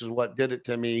then this is what did it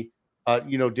to me,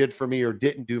 did for me or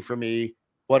didn't do for me,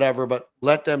 whatever, but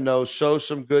let them know, sow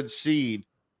some good seed.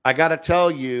 I got to tell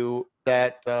you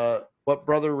that what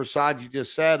Brother Rasad you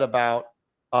just said about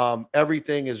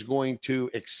everything is going to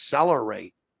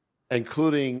accelerate,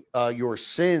 including your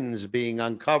sins being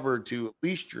uncovered to at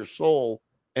least your soul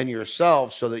and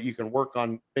yourself so that you can work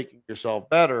on making yourself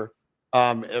better.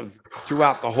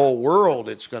 Throughout the whole world,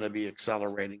 it's going to be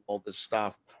accelerating all this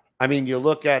stuff. I mean, you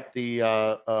look at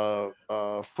the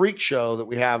freak show that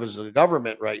we have as a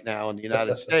government right now in the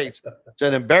United States. It's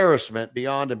an embarrassment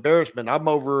beyond embarrassment. I'm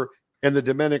over in the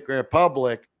Dominican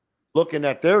Republic looking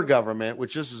at their government,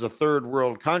 which this is a third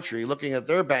world country, looking at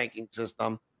their banking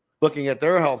system, looking at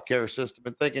their healthcare system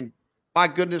and thinking, my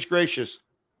goodness gracious,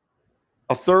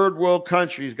 a third world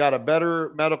country's got a better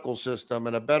medical system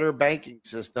and a better banking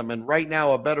system, and right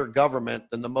now a better government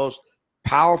than the most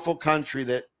powerful country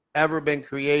that ever been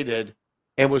created,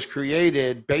 and was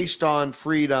created based on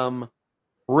freedom,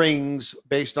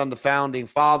 based on the founding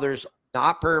fathers,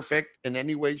 not perfect in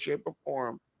any way, shape, or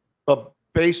form, but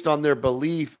based on their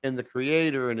belief in the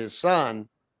Creator and His Son.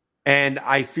 And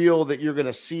I feel that you're going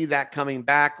to see that coming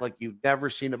back like you've never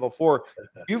seen it before.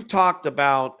 You've talked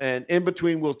about, and in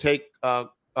between we'll take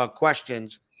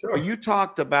questions, Sure. but you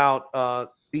talked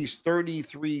about these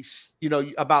 33,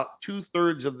 about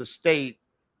 2/3 of the state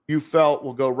you felt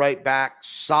will go right back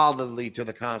solidly to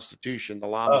the Constitution, the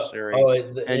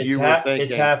Lamasery. And you were thinking,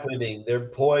 it's happening. They're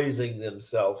poisoning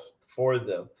themselves for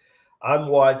them. I'm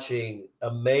watching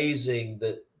amazing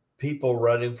that people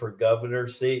running for governor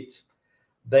seats,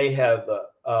 they have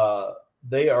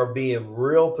they are being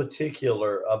real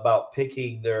particular about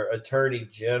picking their attorney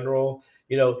general.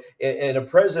 In a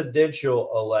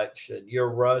presidential election, you're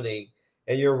running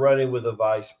with a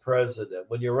vice president.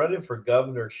 When you're running for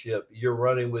governorship, you're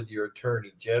running with your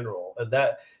attorney general, and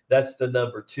that's the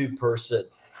number 2 person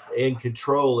in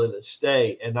control in the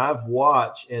state. And I've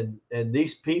watched, and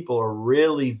these people are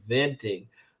really venting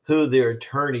who their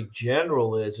attorney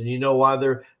general is. And you know why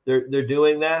they're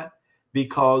doing that?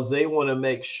 Because they want to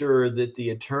make sure that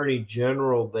the attorney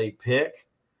general they pick,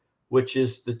 which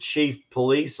is the chief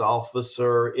police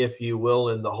officer, if you will,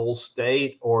 in the whole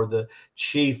state, or the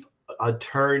chief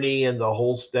attorney in the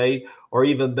whole state, or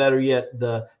even better yet,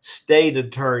 the state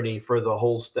attorney for the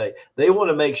whole state. They want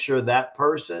to make sure that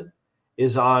person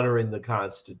is honoring the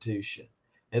Constitution.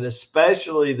 And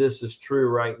especially this is true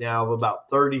right now of about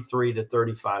 33 to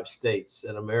 35 states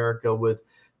in America, with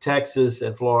Texas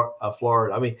and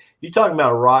Florida. I mean, you're talking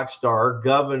about a rock star. Our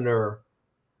governor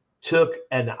took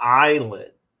an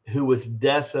island who was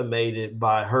decimated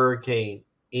by Hurricane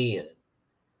Ian,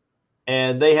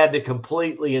 and they had to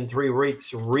completely, in 3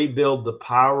 weeks, rebuild the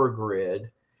power grid.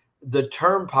 The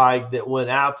turnpike that went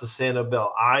out to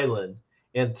Sanibel Island,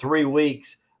 in 3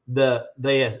 weeks,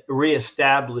 they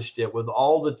reestablished it with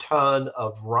all the ton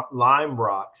of lime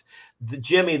rocks.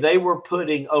 Jimmy, they were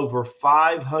putting over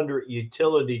 500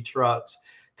 utility trucks,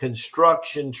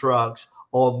 construction trucks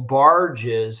on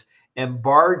barges and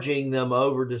barging them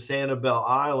over to Sanibel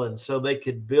Island so they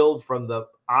could build from the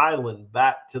island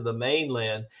back to the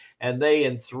mainland. And they,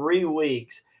 in 3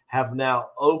 weeks, have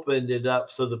now opened it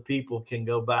up so the people can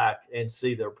go back and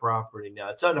see their property now.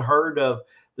 It's unheard of,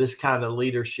 this kind of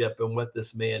leadership and what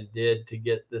this man did to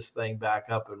get this thing back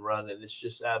up and running. It's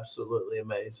just absolutely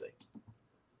amazing.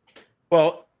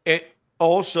 Well, it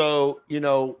also,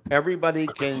 everybody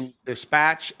can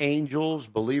dispatch angels,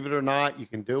 believe it or not, you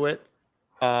can do it.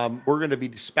 We're going to be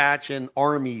dispatching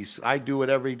armies. I do it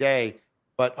every day.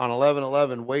 But on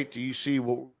 11/11, wait till you see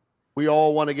what we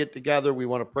all want to get together. We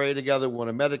want to pray together. We want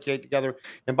to meditate together.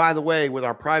 And by the way, with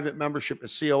our private membership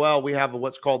at COL, we have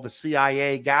what's called the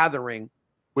CIA gathering,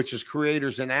 which is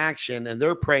Creators in Action, and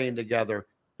they're praying together.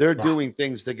 They're doing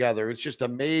things together. It's just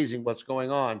amazing what's going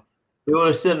on. We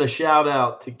want to send a shout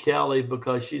out to Kelly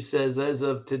because she says as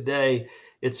of today,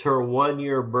 it's her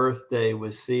 1-year birthday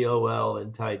with COL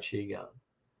and Tai Chi Gun.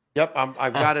 Yep,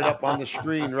 I've got it up on the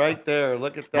screen right there.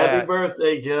 Look at that. Happy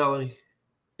birthday, Kelly.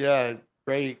 Yeah,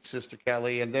 great, Sister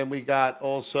Kelly. And then we got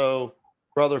also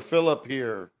Brother Philip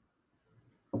here.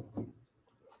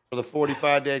 For the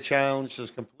 45-day challenge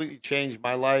has completely changed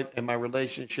my life and my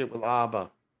relationship with Abba.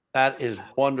 That is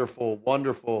wonderful,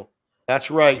 wonderful.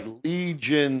 That's right.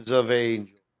 Legions of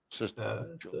angels, Sister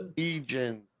Angel.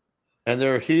 Legions. And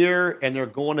they're here and they're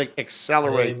going to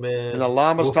accelerate. Amen. And the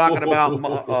Lama's talking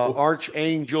about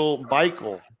Archangel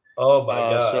Michael. Oh my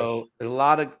gosh. So a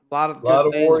lot of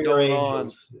warrior going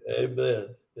angels. On. Amen.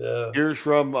 Yeah. Here's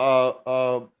from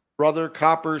Brother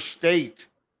Copper State.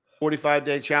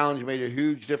 45-day challenge made a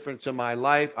huge difference in my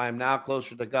life. I am now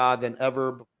closer to God than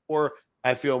ever before.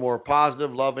 I feel more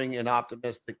positive, loving, and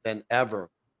optimistic than ever.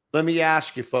 Let me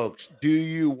ask you, folks, do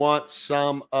you want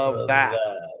some of that?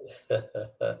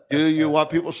 Do you want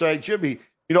people say, Jimmy,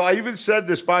 I even said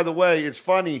this, by the way, it's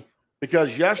funny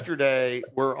because yesterday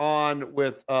we're on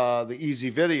with the Easy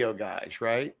Video guys,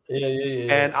 right?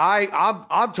 Yeah. And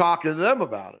I'm talking to them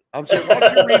about it. I'm saying, why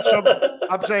don't you read some?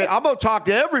 I'm saying I'm going to talk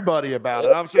to everybody about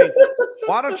it. I'm saying,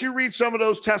 why don't you read some of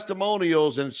those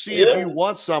testimonials and see if you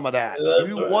want some of that?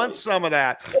 You want some of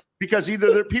that because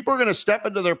either people are going to step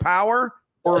into their power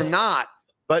or not,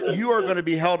 but you are going to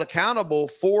be held accountable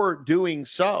for doing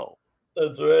so.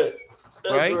 That's right.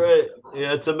 That's right.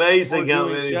 Yeah, it's amazing how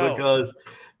many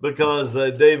because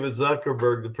David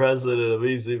Zuckerberg, the president of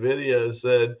Easy Video,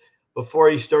 said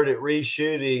before he started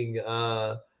reshooting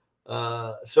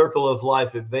Circle of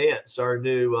Life Advanced, our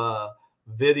new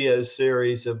video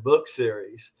series and book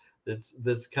series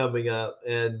that's coming up,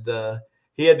 and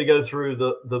he had to go through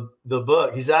the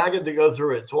book. He said, I had to go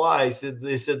through it twice. And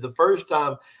they said the first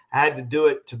time I had to do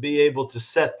it to be able to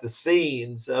set the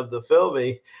scenes of the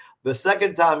filming. The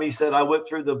second time he said, I went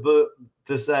through the book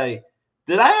to say,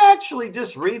 did I actually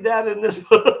just read that in this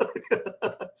book?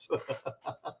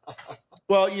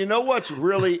 Well, you know what's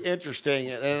really interesting,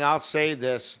 and I'll say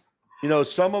this,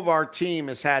 some of our team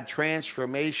has had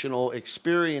transformational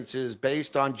experiences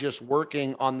based on just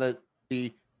working on the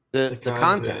The the content.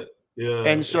 content. Yeah,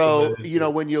 And it's so,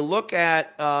 amazing. when you look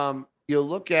at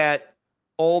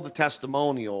all the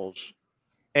testimonials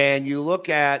and you look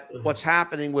at what's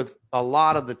happening with a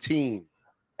lot of the team,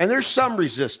 and there's some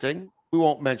resisting, we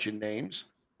won't mention names,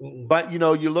 but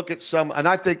you look at some, and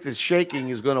I think the shaking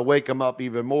is going to wake them up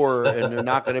even more, and they're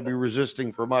not going to be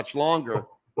resisting for much longer.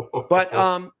 But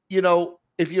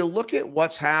if you look at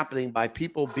what's happening by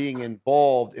people being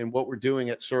involved in what we're doing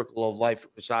at Circle of Life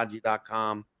at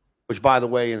Prasad.com, which by the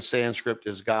way in Sanskrit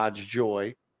is God's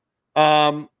joy.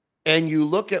 And you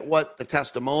look at what the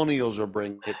testimonials are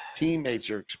bringing, that teammates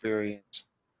are experiencing.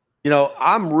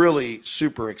 I'm really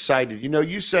super excited.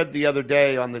 You said the other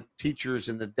day on the Teachers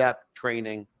in the Depth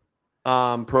training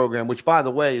program, which by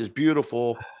the way is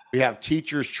beautiful. We have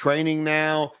teachers training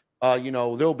now.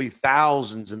 There'll be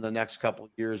thousands in the next couple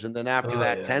of years, and then after Oh,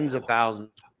 that, yeah. tens of thousands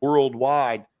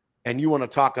worldwide. And you want to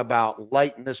talk about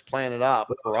lighting this planet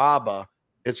up for Abba?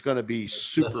 It's going to be That's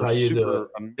super, how you do it. super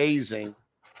amazing.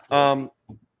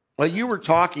 Like you were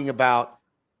talking about,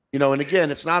 and again,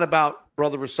 it's not about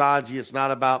Brother Rasaji, it's not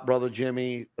about Brother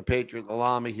Jimmy, the Patriot, the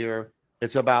Lama here.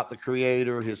 It's about the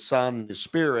Creator, His Son, His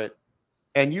Spirit.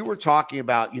 And you were talking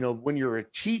about, when you're a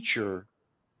teacher,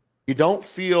 you don't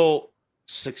feel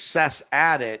success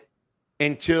at it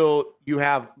until you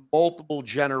have multiple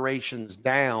generations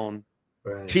down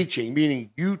Right. teaching,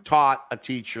 meaning you taught a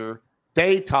teacher,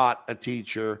 they taught a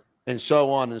teacher, and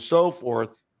so on and so forth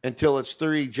until it's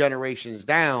 3 generations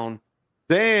down.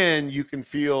 Then you can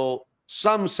feel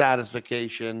some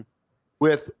satisfaction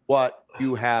with what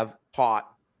you have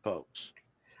taught folks.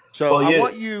 So Well, I yeah,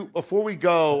 want you, before we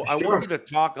go, I want you sure. to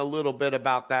talk a little bit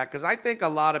about that because I think a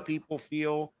lot of people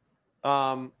feel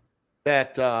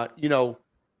that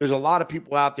there's a lot of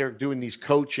people out there doing these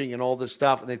coaching and all this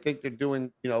stuff, and they think they're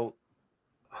doing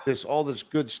all this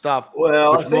good stuff,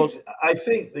 Well, which most I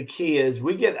think the key is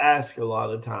we get asked a lot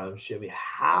of times, Jimmy,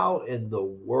 how in the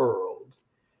world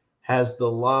has the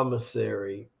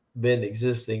lamasery been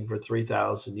existing for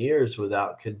 3,000 years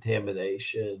without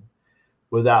contamination,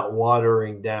 without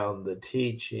watering down the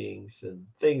teachings and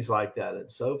things like that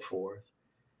and so forth?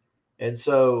 And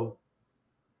so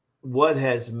what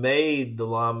has made the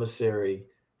lamasery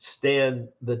stand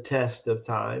the test of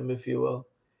time, if you will,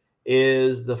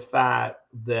 is the fact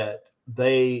that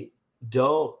they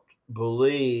don't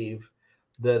believe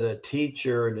that a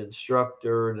teacher, an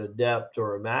instructor, an adept,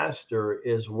 or a master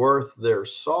is worth their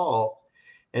salt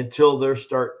until they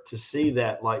start to see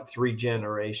that like 3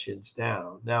 generations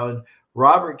down. Now, in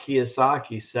Robert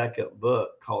Kiyosaki's second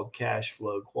book called Cash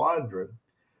Flow Quadrant,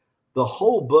 the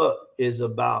whole book is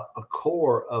about a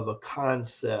core of a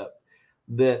concept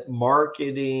that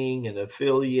marketing and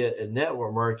affiliate and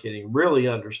network marketing really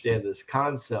understand this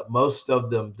concept. Most of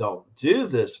them don't do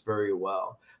this very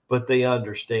well, but they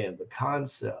understand the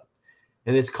concept.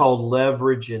 And it's called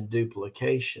leverage and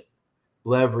duplication.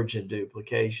 Leverage and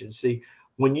duplication. See,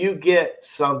 when you get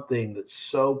something that's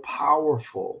so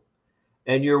powerful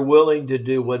and you're willing to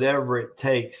do whatever it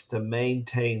takes to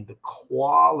maintain the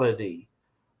quality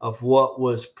of what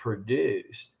was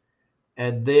produced,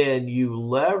 and then you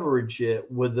leverage it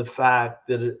with the fact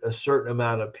that a certain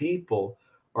amount of people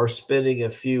are spending a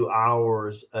few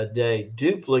hours a day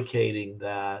duplicating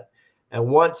that. And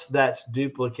once that's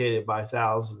duplicated by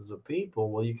thousands of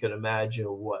people, well, you can imagine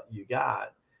what you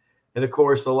got. And of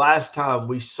course, the last time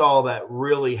we saw that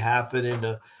really happen in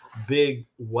a big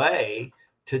way,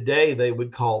 today they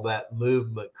would call that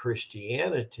movement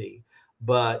Christianity.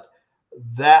 But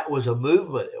that was a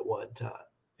movement at one time.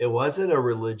 It wasn't a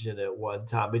religion at one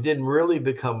time. It didn't really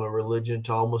become a religion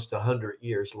until almost 100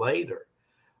 years later,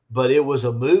 but it was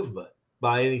a movement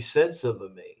by any sense of the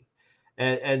meaning.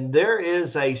 And there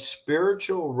is a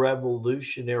spiritual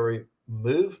revolutionary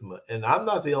movement, and I'm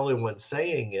not the only one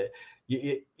saying it.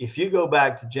 If you go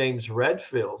back to James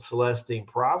Redfield's Celestine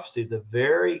Prophecy, the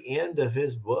very end of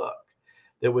his book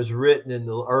that was written in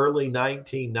the early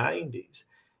 1990s,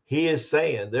 he is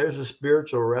saying there's a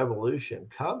spiritual revolution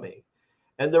coming.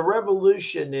 And the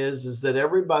revolution is that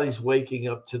everybody's waking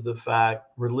up to the fact,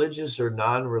 religious or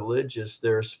non-religious,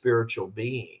 they're a spiritual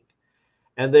being.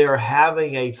 And they are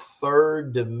having a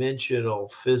third dimensional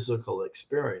physical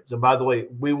experience. And by the way,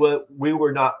 we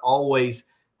were not always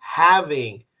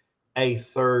having a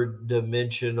third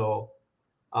dimensional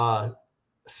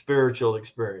spiritual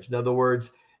experience. In other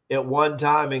words, at one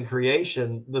time in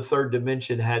creation, the third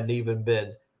dimension hadn't even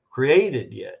been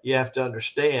created yet. You have to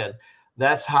understand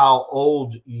that's how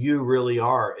old you really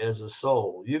are as a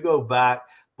soul. You go back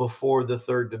before the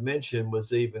third dimension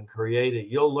was even created.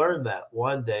 You'll learn that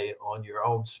one day on your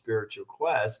own spiritual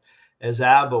quest as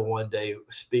Abba one day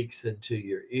speaks into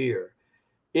your ear.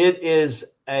 It is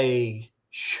a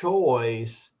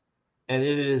choice and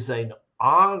it is an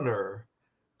honor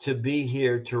to be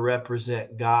here to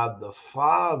represent God the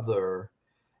Father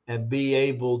and be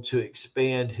able to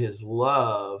expand his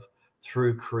love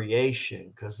through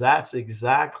creation, because that's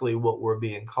exactly what we're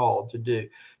being called to do,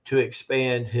 to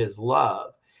expand his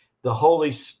love. The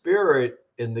Holy Spirit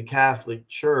in the Catholic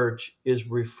Church is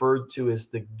referred to as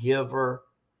the giver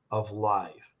of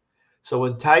life. So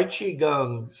when Tai Chi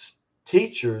Gung's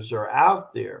teachers are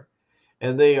out there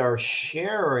and they are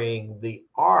sharing the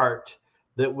art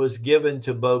that was given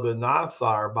to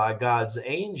Boganathar by God's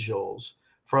angels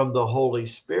from the Holy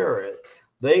Spirit,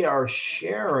 they are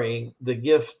sharing the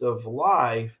gift of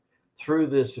life through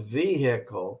this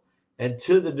vehicle. And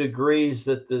to the degrees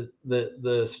that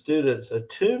the students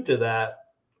attune to that,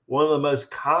 one of the most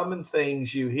common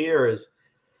things you hear is,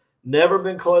 never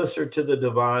been closer to the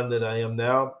divine than I am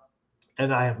now.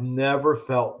 And I have never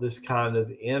felt this kind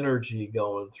of energy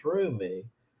going through me.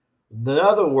 The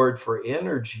other word for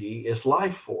energy is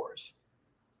life force.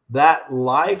 That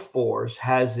life force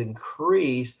has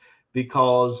increased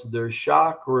because their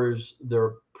chakras,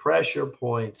 their pressure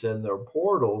points, and their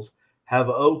portals have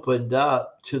opened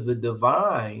up to the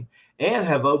divine and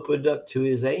have opened up to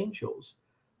his angels.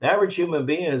 The average human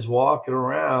being is walking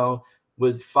around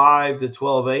with 5 to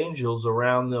 12 angels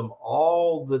around them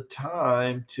all the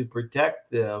time to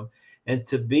protect them and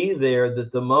to be there,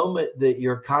 that the moment that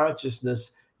your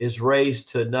consciousness is raised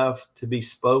to enough to be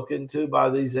spoken to by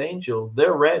these angels,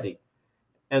 they're ready.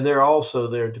 And they're also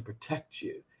there to protect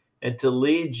you and to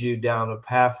lead you down a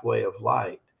pathway of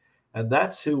light. And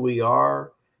that's who we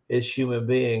are as human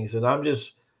beings. And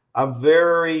I'm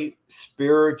very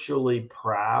spiritually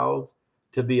proud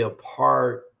to be a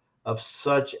part of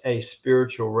such a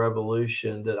spiritual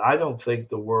revolution that I don't think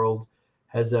the world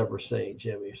has ever seen,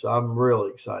 Jimmy. So I'm really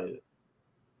excited.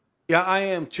 Yeah, I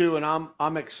am too, and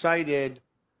I'm excited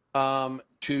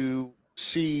to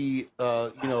see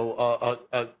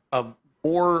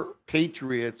more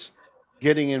patriots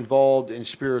getting involved in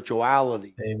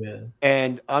spirituality Amen.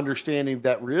 and understanding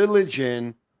that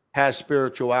religion has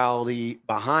spirituality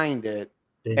behind it.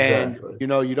 And Exactly.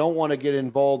 you don't want to get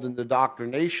involved in the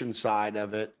doctrination side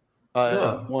of it. You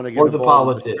No. want to get Or the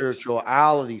involved in the politics.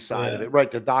 spirituality side of Yeah, it, right?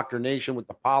 The doctrination with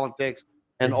the politics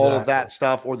and all of exactly. that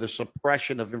stuff, or the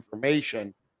suppression of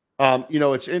information.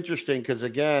 It's interesting because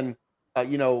again,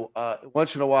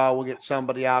 once in a while we'll get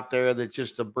somebody out there that's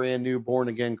just a brand new born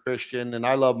again Christian, and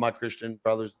I love my Christian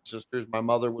brothers and sisters. My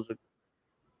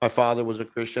father was a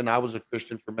Christian. I was a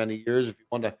Christian for many years. If you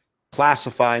want to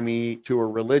classify me to a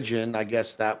religion, I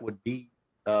guess that would be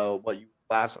what you would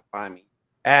classify me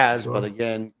as. But Sure.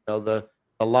 again, the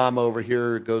Lama over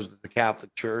here goes to the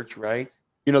Catholic Church, right?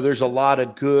 There's a lot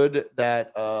of good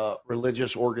that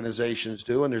religious organizations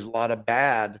do, and there's a lot of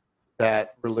bad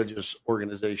that religious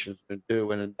organizations can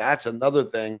do. And that's another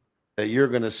thing that you're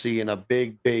going to see in a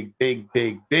big, big, big,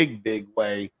 big, big, big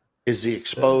way is the Yeah.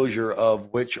 exposure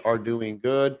of which are doing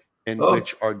good and Oh,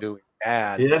 which are doing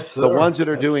bad. yes, The sir. ones that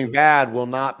are doing Absolutely. bad will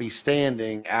not be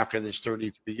standing after this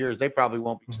 33 years. They probably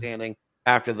won't be Mhm. standing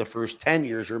after the first 10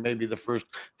 years, or maybe the first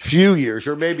few years,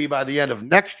 or maybe by the end of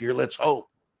next year. Let's hope.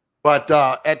 But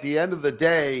at the end of the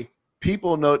day,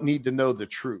 people need to know the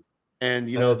truth. And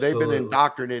they've been Absolutely.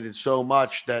 indoctrinated so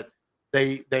much that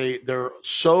they're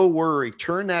so worried.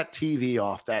 Turn that TV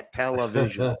off, that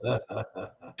television.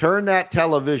 Turn that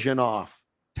television off.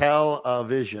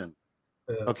 Television.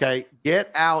 Yeah, Okay.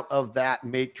 Get out of that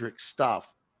matrix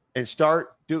stuff and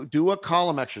start do a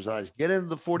column exercise. Get into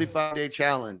the 45-day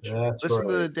challenge. that's Listen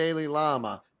to right. the Daily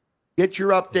Llama. Get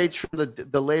your updates from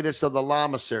the latest of the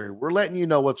Llama series. We're letting you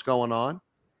know what's going on.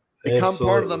 Become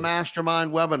part of the Absolutely.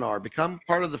 mastermind webinar. Become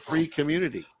part of the free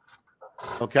community.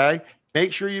 Okay.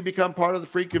 Make sure you become part of the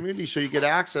free community so you get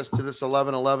access to this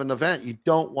 11/11 event. You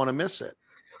don't want to miss it.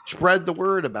 Spread the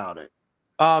word about it.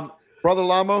 Um, Brother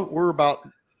Lama, we're about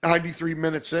 93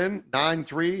 minutes in.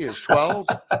 9-3 is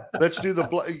 12. Let's do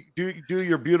do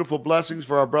your beautiful blessings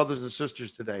for our brothers and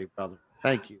sisters today, brother.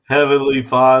 Thank you. Heavenly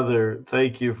Father,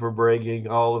 thank you for bringing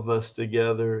all of us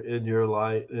together in your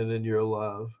light and in your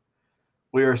love.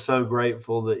 We are so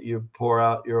grateful that you pour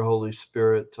out your Holy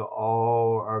Spirit to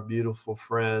all our beautiful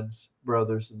friends,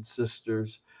 brothers, and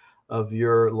sisters of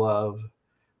your love.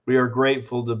 We are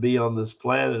grateful to be on this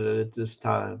planet at this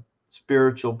time,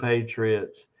 spiritual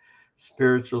patriots.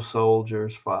 spiritual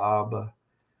soldiers for Abba.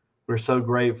 We're so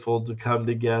grateful to come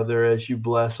together as you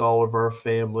bless all of our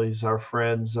families, our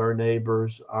friends, our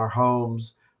neighbors, our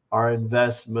homes, our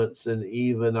investments, and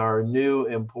even our new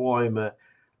employment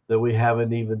that we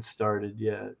haven't even started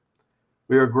yet.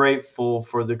 We are grateful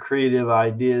for the creative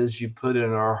ideas you put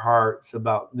in our hearts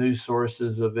about new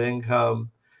sources of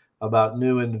income, about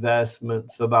new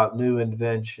investments, about new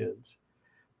inventions.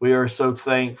 We are so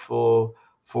thankful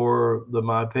for the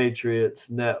My Patriots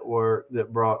network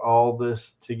that brought all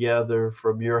this together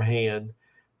from your hand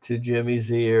to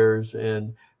Jimmy's ears,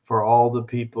 and for all the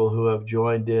people who have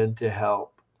joined in to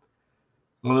help.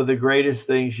 One of the greatest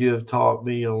things you have taught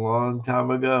me a long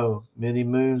time ago, many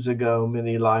moons ago,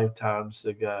 many lifetimes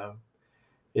ago,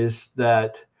 is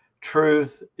that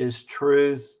truth is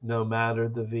truth no matter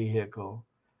the vehicle.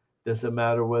 Doesn't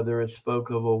matter whether it spoke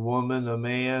of a woman, a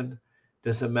man,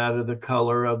 doesn't matter the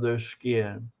color of their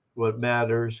skin. What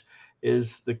matters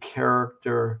is the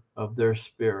character of their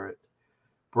spirit.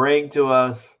 Bring to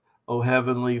us, O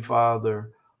Heavenly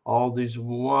Father, all these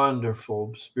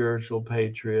wonderful spiritual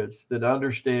patriots that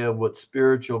understand what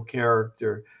spiritual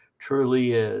character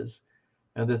truly is,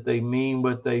 and that they mean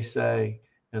what they say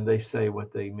and they say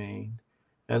what they mean.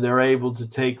 And they're able to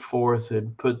take forth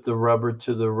and put the rubber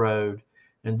to the road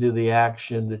and do the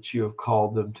action that you have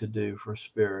called them to do for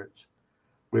spirits.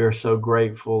 We are so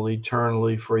grateful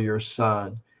eternally for your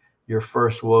Son, your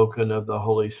first woken of the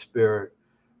Holy Spirit.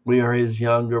 We are his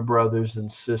younger brothers and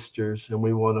sisters, and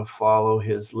we want to follow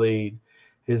his lead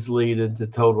into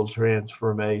total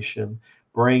transformation,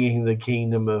 bringing the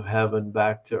kingdom of heaven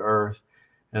back to earth,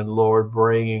 and Lord,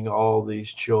 bringing all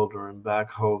these children back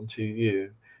home to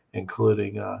you,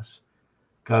 including us.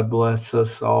 God bless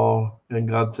us all, and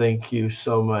God, thank you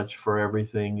so much for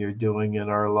everything you're doing in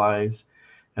our lives.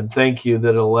 And thank you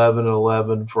that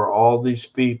 11:11 for all these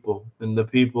people and the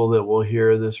people that will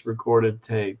hear this recorded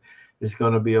tape is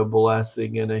going to be a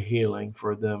blessing and a healing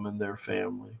for them and their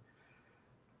family.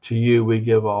 To you we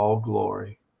give all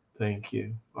glory. Thank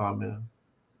you. Amen.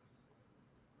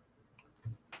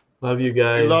 Love you We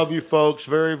guys. love you folks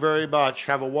very, very much.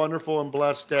 Have a wonderful and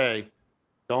blessed day.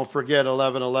 Don't forget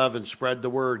 11:11. Spread the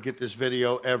word. Get this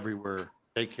video everywhere.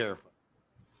 Take care, folks.